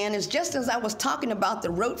happens then is, just as I was talking about the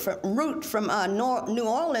route from New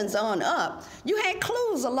Orleans on up, you had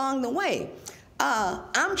clues along the way.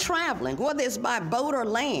 I'm traveling, whether it's by boat or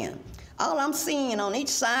land. All I'm seeing on each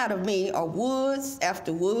side of me are woods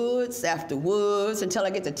after woods after woods until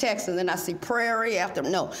I get to Texas, and then I see prairie after,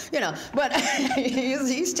 no, you know, but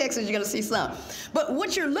East Texas, you're gonna see some. But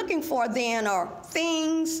what you're looking for then are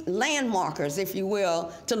things, landmarkers, if you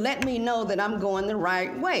will, to let me know that I'm going the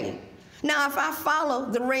right way. Now, if I follow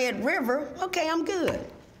the Red River, okay, I'm good.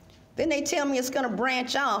 Then they tell me it's gonna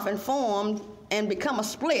branch off and form and become a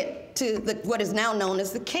split to what is now known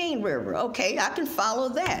as the Cane River. Okay, I can follow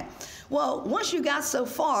that. Well, once you got so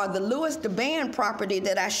far, the Louis DeBand property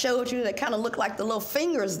that I showed you that kind of looked like the little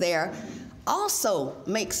fingers there also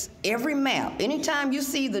makes every map. Anytime you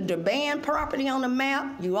see the DeBand property on the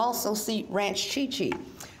map, you also see Ranch Chi-Chi.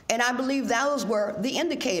 And I believe those were the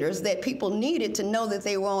indicators that people needed to know that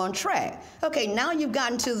they were on track. Okay, now you've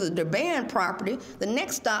gotten to the DeBand property. The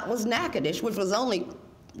next stop was Natchitoches, which was only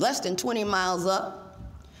less than 20 miles up.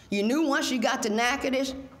 You knew once you got to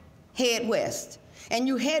Natchitoches, head west. And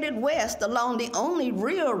you headed west along the only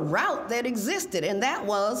real route that existed, and that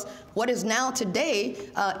was what is now today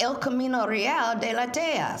El Camino Real de las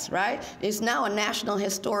Tejas, right? It's now a National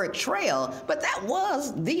Historic Trail, but that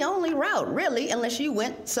was the only route, really, unless you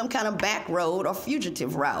went some kind of back road or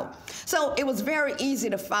fugitive route. So it was very easy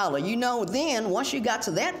to follow. You know, then, once you got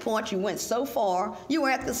to that point, you went so far, you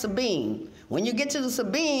were at the Sabine. When you get to the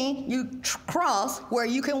Sabine, you cross where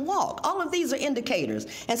you can walk. All of these are indicators.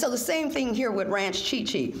 And so the same thing here with Ranch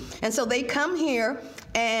Chi-Chi. And so they come here,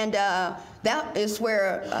 and that is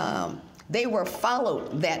where they were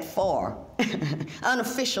followed that far,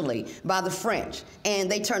 unofficially, by the French.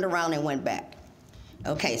 And they turned around and went back.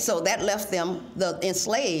 Okay, so that left them, the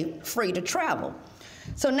enslaved, free to travel.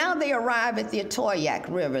 So now they arrive at the Atoyac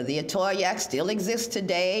River. The Atoyac still exists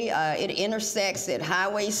today. It intersects at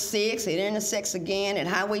Highway 6. It intersects again at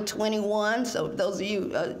Highway 21. So those of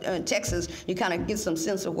you in Texas, you kind of get some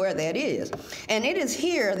sense of where that is. And it is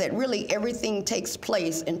here that really everything takes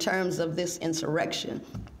place in terms of this insurrection.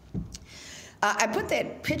 I put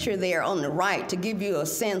that picture there on the right to give you a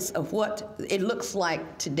sense of what it looks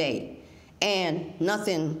like today. And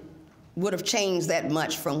nothing would have changed that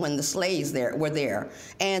much from when the slaves were there.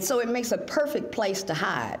 And so it makes a perfect place to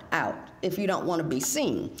hide out if you don't want to be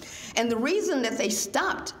seen. And the reason that they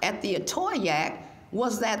stopped at the Atoyac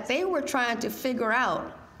was that they were trying to figure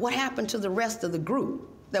out what happened to the rest of the group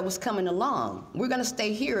that was coming along. We're going to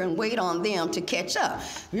stay here and wait on them to catch up.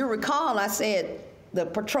 If you recall, I said the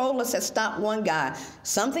patrollers had stopped one guy.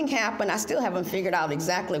 Something happened. I still haven't figured out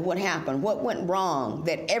exactly what happened, what went wrong,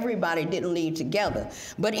 that everybody didn't leave together.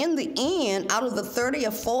 But in the end, out of the 30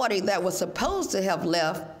 or 40 that were supposed to have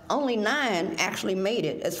left, only 9 actually made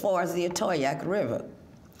it as far as the Atoyac River.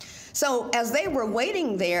 So as they were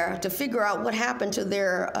waiting there to figure out what happened to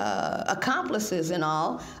their accomplices and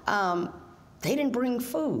all, they didn't bring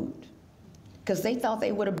food because they thought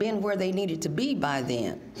they would have been where they needed to be by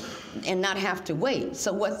then and not have to wait.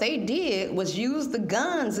 So what they did was use the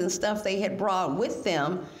guns and stuff they had brought with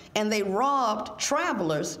them, and they robbed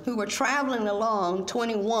travelers who were traveling along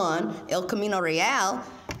 21 El Camino Real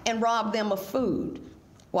and robbed them of food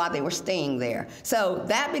while they were staying there. So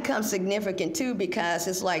that becomes significant too, because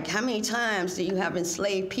it's like, how many times do you have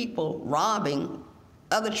enslaved people robbing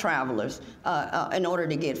other travelers in order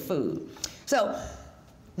to get food? So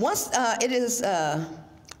once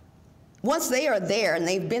once they are there and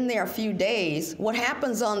they've been there a few days, what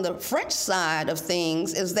happens on the French side of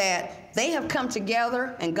things is that they have come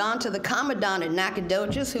together and gone to the commandant at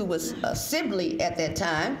Nacogdoches, who was Sibley at that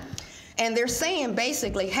time, and they're saying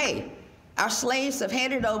basically, hey, our slaves have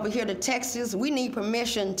headed over here to Texas. We need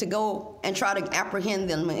permission to go and try to apprehend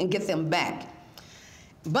them and get them back.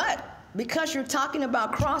 But because you're talking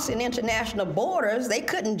about crossing international borders, they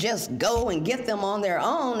couldn't just go and get them on their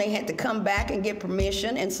own. They had to come back and get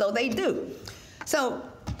permission, and so they do. So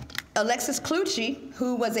Alexis Clucci,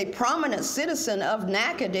 who was a prominent citizen of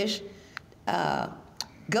Natchitoches,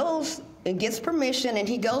 goes and gets permission, and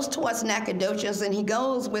he goes towards Nacogdoches, and he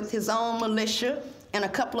goes with his own militia and a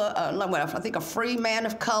couple of, I think a free man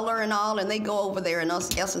of color and all, and they go over there in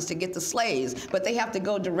essence to get the slaves. But they have to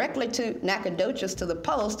go directly to Nacogdoches, to the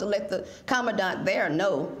post, to let the commandant there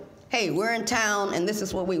know, hey, we're in town and this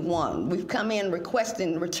is what we want. We've come in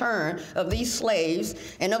requesting return of these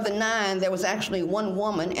slaves, and of the 9, there was actually 1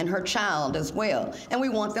 woman and her child as well, and we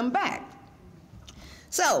want them back.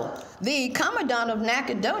 So the commandant of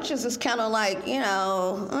Nacogdoches is kind of like, you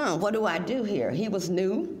know, what do I do here? He was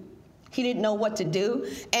new. He didn't know what to do,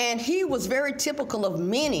 and he was very typical of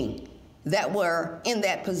many that were in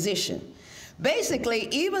that position. Basically,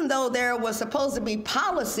 even though there was supposed to be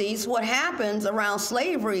policies, what happens around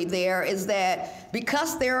slavery there is that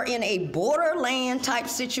because they're in a borderland type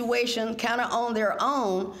situation, kind of on their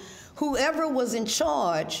own, whoever was in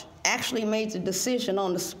charge actually made the decision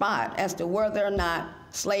on the spot as to whether or not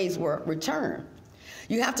slaves were returned.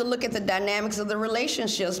 You have to look at the dynamics of the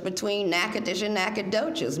relationships between Natchitoches and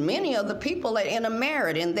Nacogdoches. Many of the people that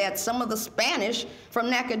intermarried, in that some of the Spanish from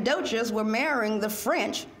Nacogdoches were marrying the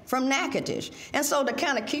French from Natchitoches. And so to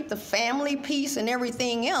kind of keep the family peace and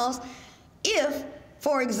everything else, if,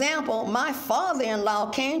 for example, my father-in-law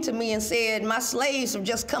came to me and said, my slaves have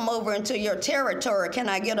just come over into your territory, can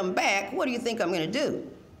I get them back? What do you think I'm going to do?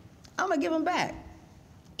 I'm going to give them back,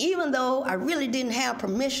 even though I really didn't have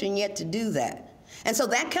permission yet to do that. And so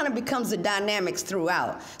that kind of becomes the dynamics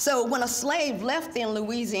throughout. So when a slave left in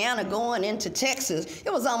Louisiana going into Texas,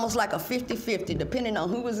 it was almost like a 50-50, depending on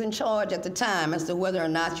who was in charge at the time as to whether or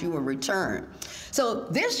not you were returned. So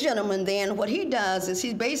this gentleman then, what he does is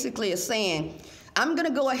he basically is saying, I'm going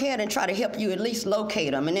to go ahead and try to help you at least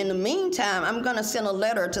locate them. And in the meantime, I'm going to send a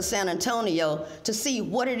letter to San Antonio to see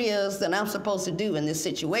what it is that I'm supposed to do in this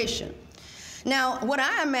situation. Now, what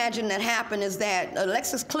I imagine that happened is that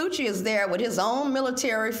Alexis Cluchey is there with his own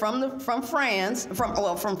military from France,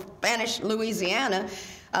 from Spanish Louisiana.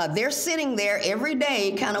 They're sitting there every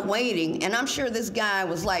day kind of waiting, and I'm sure this guy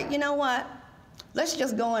was like, you know what? Let's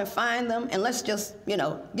just go and find them, and let's just, you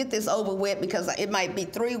know, get this over with, because it might be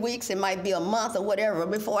 3 weeks, it might be a month or whatever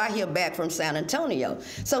before I hear back from San Antonio.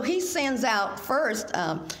 So he sends out first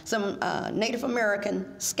some Native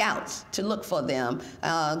American scouts to look for them.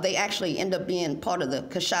 They actually end up being part of the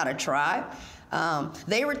Coshada tribe.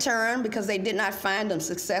 They return because they did not find them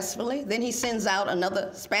successfully. Then he sends out another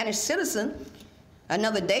Spanish citizen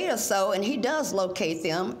another day or so, and he does locate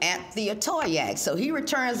them at the Atoyac. So he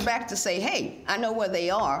returns back to say, hey, I know where they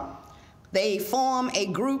are. They form a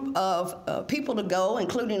group of people to go,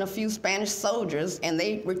 including a few Spanish soldiers, and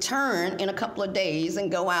they return in a couple of days and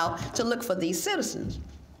go out to look for these citizens.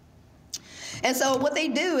 And so what they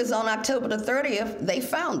do is on October the 30th, they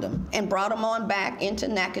found them and brought them on back into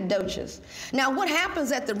Nacogdoches. Now, what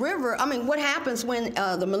happens at the river, what happens when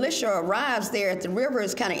the militia arrives there at the river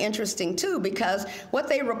is kind of interesting too, because what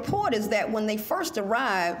they report is that when they first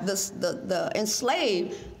arrived, the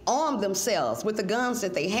enslaved armed themselves with the guns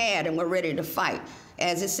that they had and were ready to fight.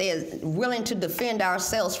 As it says, willing to defend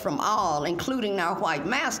ourselves from all, including our white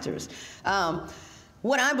masters.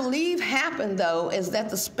 What I believe happened, though, is that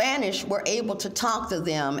the Spanish were able to talk to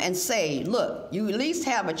them and say, look, you at least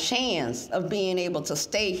have a chance of being able to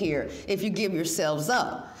stay here if you give yourselves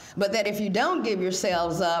up. But that if you don't give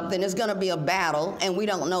yourselves up, then it's going to be a battle, and we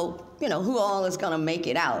don't know, who all is going to make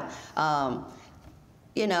it out.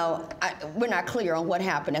 We're not clear on what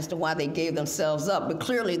happened as to why they gave themselves up, but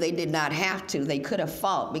clearly they did not have to. They could have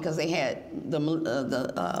fought because they had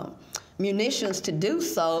the munitions to do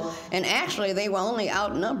so, and actually they were only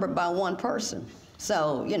outnumbered by one person.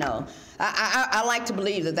 So, I like to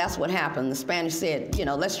believe that that's what happened. The Spanish said,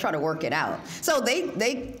 let's try to work it out. So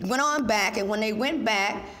they went on back, and when they went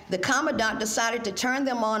back, the commandant decided to turn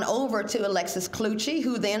them on over to Alexis Cluchey,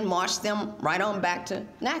 who then marched them right on back to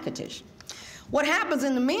Natchitoches. What happens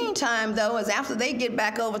in the meantime, though, is after they get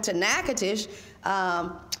back over to Natchitoches,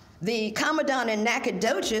 the commandant in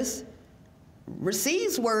Nacogdoches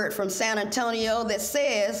receives word from San Antonio that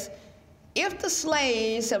says, if the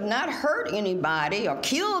slaves have not hurt anybody or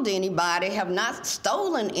killed anybody, have not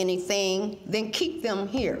stolen anything, then keep them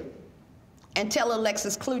here and tell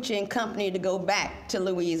Alexis Cluchey and company to go back to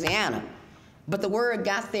Louisiana. But the word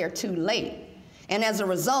got there too late. And as a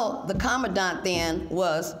result, the commandant then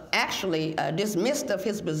was actually dismissed of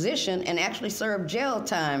his position and actually served jail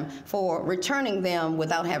time for returning them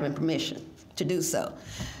without having permission to do so.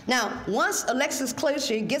 Now, once Alexis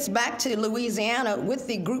Cluchey gets back to Louisiana with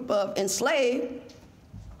the group of enslaved,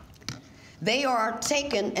 they are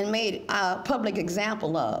taken and made a public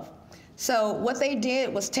example of. So what they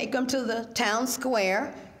did was take them to the town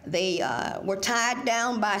square, They were tied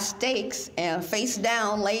down by stakes, face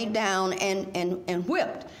down, laid down, and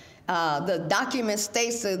whipped. The document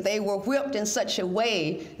states that they were whipped in such a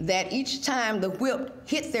way that each time the whip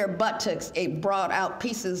hit their buttocks, it brought out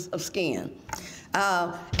pieces of skin.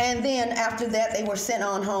 And then after that, they were sent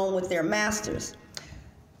on home with their masters.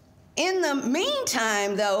 In the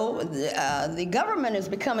meantime, though, the government is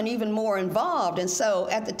becoming even more involved. And so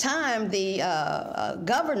at the time, the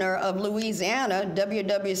governor of Louisiana,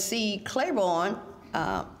 W.W.C. Claiborne,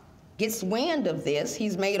 gets wind of this.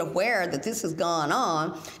 He's made aware that this has gone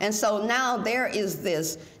on. And so now there is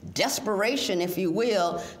this desperation, if you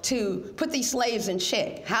will, to put these slaves in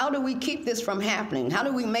check. How do we keep this from happening? How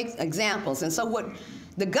do we make examples? And so what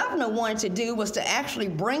the governor wanted to do was to actually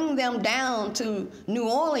bring them down to New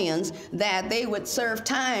Orleans, that they would serve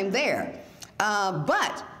time there.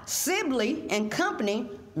 But Sibley and company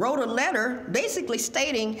wrote a letter basically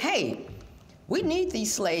stating, hey, we need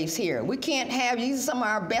these slaves here. We can't have these are some of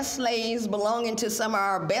our best slaves belonging to some of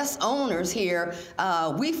our best owners here.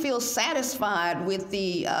 We feel satisfied with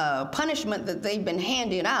the punishment that they've been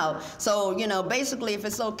handed out. So, you know, basically, if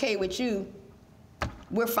it's okay with you,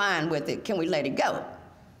 we're fine with it. Can we let it go?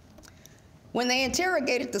 When they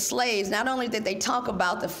interrogated the slaves, not only did they talk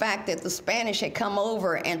about the fact that the Spanish had come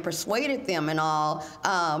over and persuaded them and all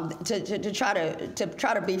to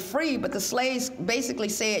try to be free, but the slaves basically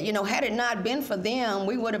said, you know, had it not been for them,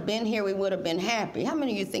 we would have been here, we would have been happy. How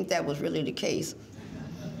many of you think that was really the case?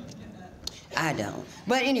 I don't.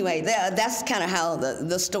 But anyway, that's kind of how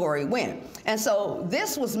the story went. And so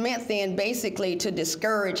this was meant then basically to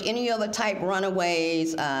discourage any other type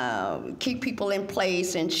runaways, keep people in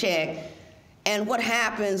place and check. And what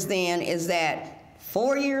happens then is that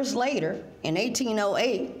 4 years later, in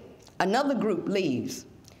 1808, another group leaves.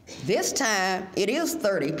 This time, it is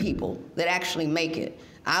 30 people that actually make it.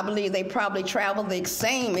 I believe they probably travel the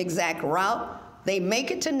same exact route. They make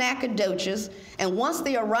it to Nacogdoches, and once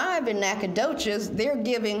they arrive in Nacogdoches, they're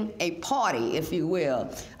giving a party, if you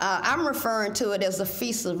will. I'm referring to it as the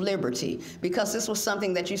Feast of Liberty, because this was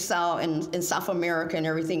something that you saw in South America and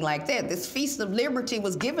everything like that. This Feast of Liberty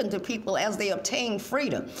was given to people as they obtained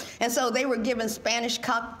freedom. And so they were given Spanish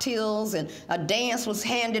cocktails, and a dance was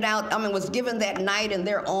handed out, was given that night in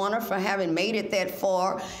their honor for having made it that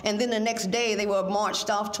far. And then the next day, they were marched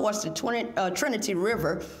off towards the Trinity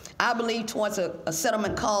River, I believe towards a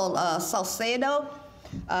settlement called Salcedo.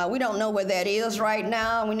 We don't know where that is right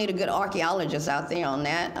now. We need a good archaeologist out there on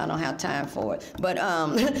that. I don't have time for it. But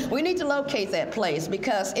we need to locate that place,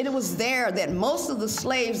 because it was there that most of the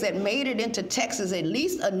slaves that made it into Texas, at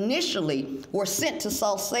least initially, were sent to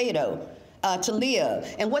Salcedo to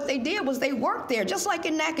live. And what they did was they worked there, just like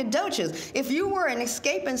in Nacogdoches. If you were an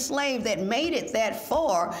escaping slave that made it that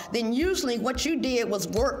far, then usually what you did was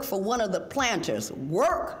work for one of the planters.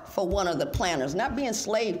 Work for one of the planters, not be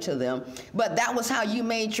enslaved to them, but that was how you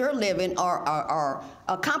made your living, or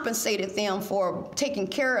compensated them for taking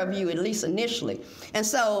care of you, at least initially. And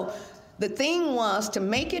so the thing was to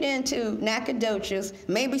make it into Nacogdoches,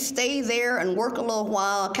 maybe stay there and work a little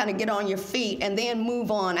while, kind of get on your feet, and then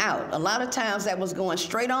move on out. A lot of times that was going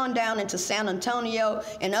straight on down into San Antonio,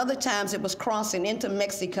 and other times it was crossing into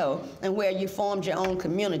Mexico, and where you formed your own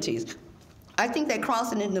communities. I think that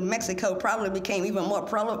crossing into Mexico probably became even more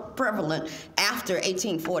prevalent after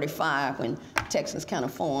 1845, when Texas kind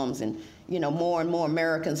of forms, and more and more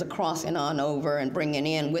Americans are crossing on over and bringing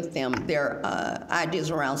in with them their ideas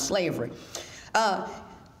around slavery.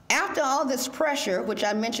 After all this pressure, which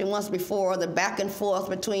I mentioned once before, the back and forth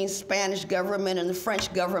between Spanish government and the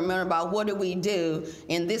French government about what do we do,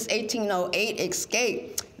 in this 1808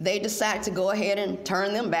 escape, they decided to go ahead and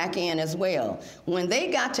turn them back in as well. When they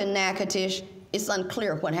got to Natchitoches, it's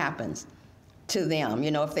unclear what happens to them.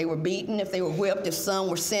 If they were beaten, if they were whipped, if some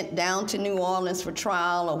were sent down to New Orleans for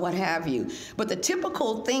trial or what have you. But the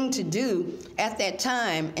typical thing to do at that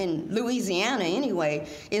time, in Louisiana anyway,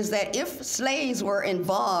 is that if slaves were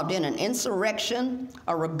involved in an insurrection,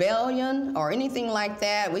 a rebellion, or anything like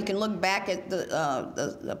that, we can look back at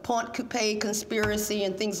the Pont Coupé conspiracy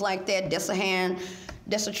and things like that, Desatran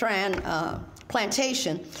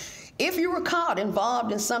plantation. If you were caught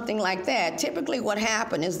involved in something like that, typically what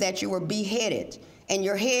happened is that you were beheaded, and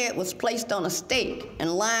your head was placed on a stake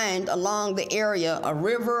and lined along the area, a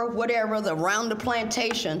river, whatever, around the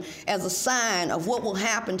plantation, as a sign of what will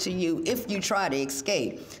happen to you if you try to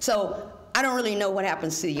escape. So I don't really know what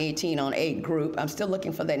happens to the 1808 group. I'm still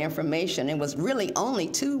looking for that information. It was really only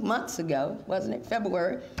 2 months ago, wasn't it,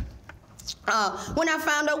 February, when I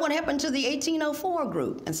found out what happened to the 1804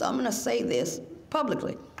 group. And so I'm going to say this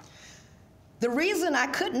publicly. The reason I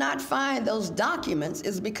could not find those documents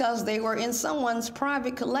is because they were in someone's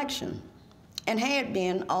private collection and had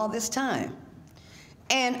been all this time.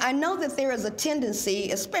 And I know that there is a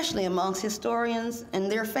tendency, especially amongst historians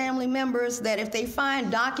and their family members, that if they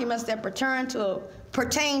find documents that pertain to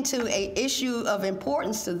an issue of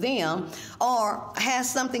importance to them or has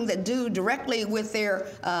something that do directly with their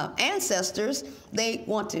ancestors, they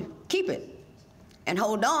want to keep it and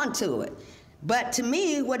hold on to it. But to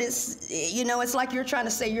me, what it's, it's like you're trying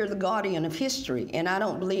to say you're the guardian of history, and I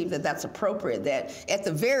don't believe that that's appropriate, that at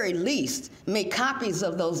the very least, make copies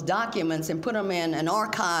of those documents and put them in an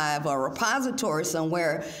archive or repository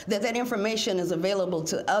somewhere, that information is available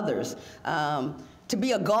to others. To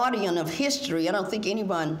be a guardian of history, I don't think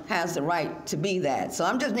anyone has the right to be that. So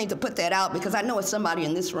I just need to put that out because I know it's somebody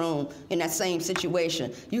in this room in that same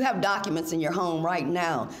situation. You have documents in your home right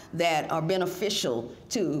now that are beneficial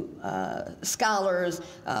to scholars,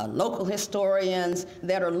 local historians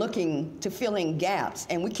that are looking to fill in gaps,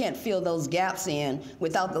 and we can't fill those gaps in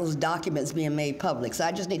without those documents being made public. So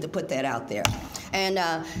I just need to put that out there.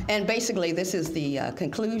 And basically, this is the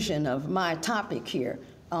conclusion of my topic here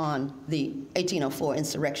on the 1804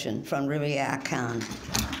 insurrection from Riviere Khan.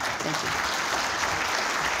 Thank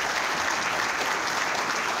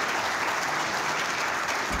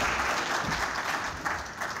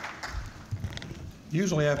you.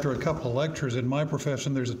 Usually after a couple of lectures in my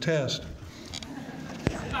profession, there's a test.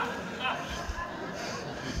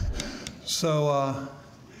 So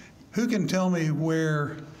who can tell me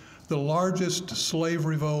where the largest slave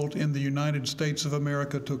revolt in the United States of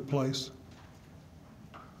America took place?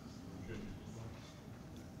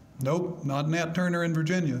 Nope, not Nat Turner in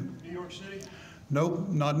Virginia. New York City? Nope,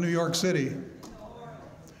 not New York City.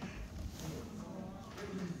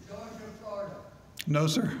 No,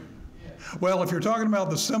 sir. Well, if you're talking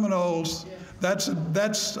about the Seminoles, that's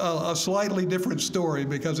a slightly different story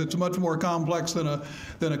because it's much more complex than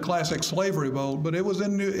a classic slave revolt. But it was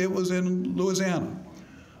in Louisiana,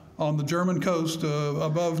 on the German coast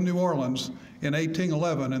above New Orleans in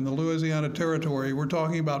 1811 in the Louisiana Territory. We're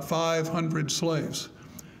talking about 500 slaves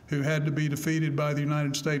who had to be defeated by the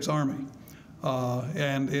United States Army.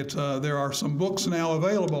 And there are some books now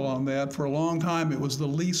available on that. For a long time, it was the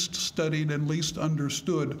least studied and least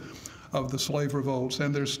understood of the slave revolts,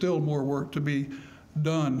 and there's still more work to be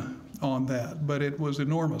done on that, but it was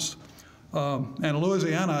enormous. And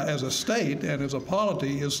Louisiana as a state and as a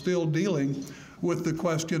polity is still dealing with the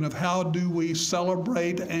question of how do we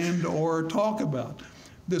celebrate and or talk about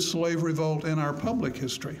this slave revolt in our public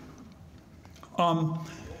history.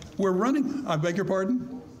 We're running, I beg your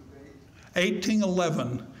pardon?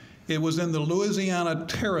 1811. It was in the Louisiana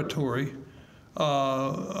Territory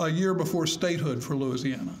a year before statehood for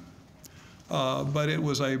Louisiana. But it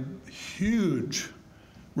was a huge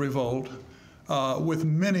revolt with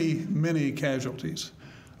many, many casualties.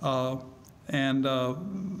 And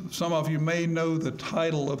some of you may know the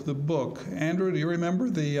title of the book. Andrew, do you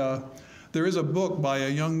remember? There is a book by a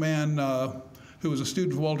young man who was a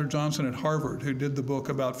student of Walter Johnson at Harvard who did the book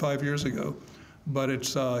about 5 years ago. But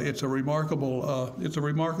it's a remarkable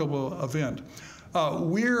event.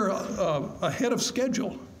 We're ahead of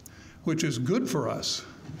schedule, which is good for us.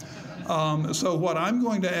 So what I'm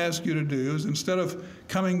going to ask you to do is, instead of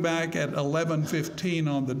coming back at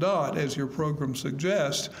 11:15 on the dot, as your program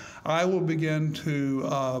suggests, I will begin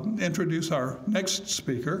to introduce our next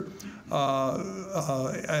speaker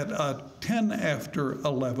at 10 after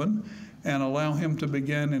 11, and allow him to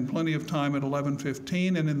begin in plenty of time at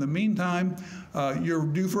 11:15. And in the meantime, you're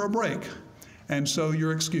due for a break, and so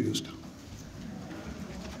you're excused.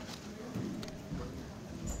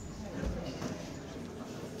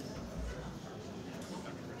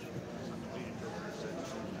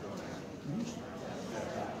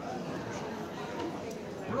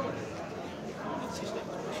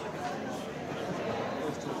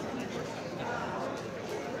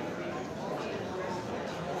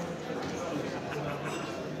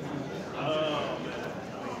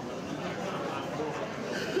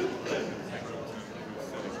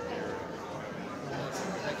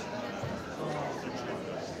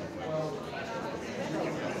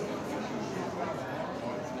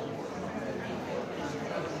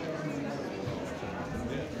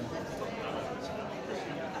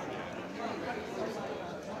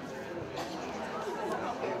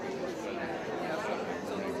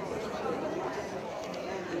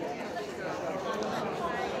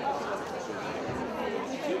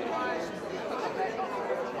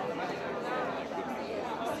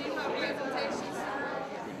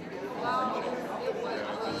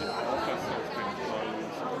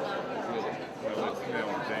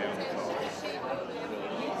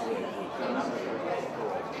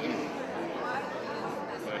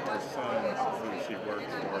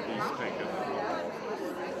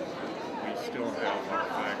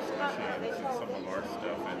 artifacts, machines, and some of our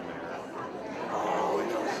stuff in there.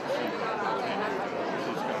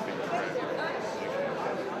 She's going to be director.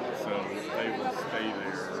 So they will stay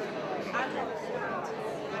there.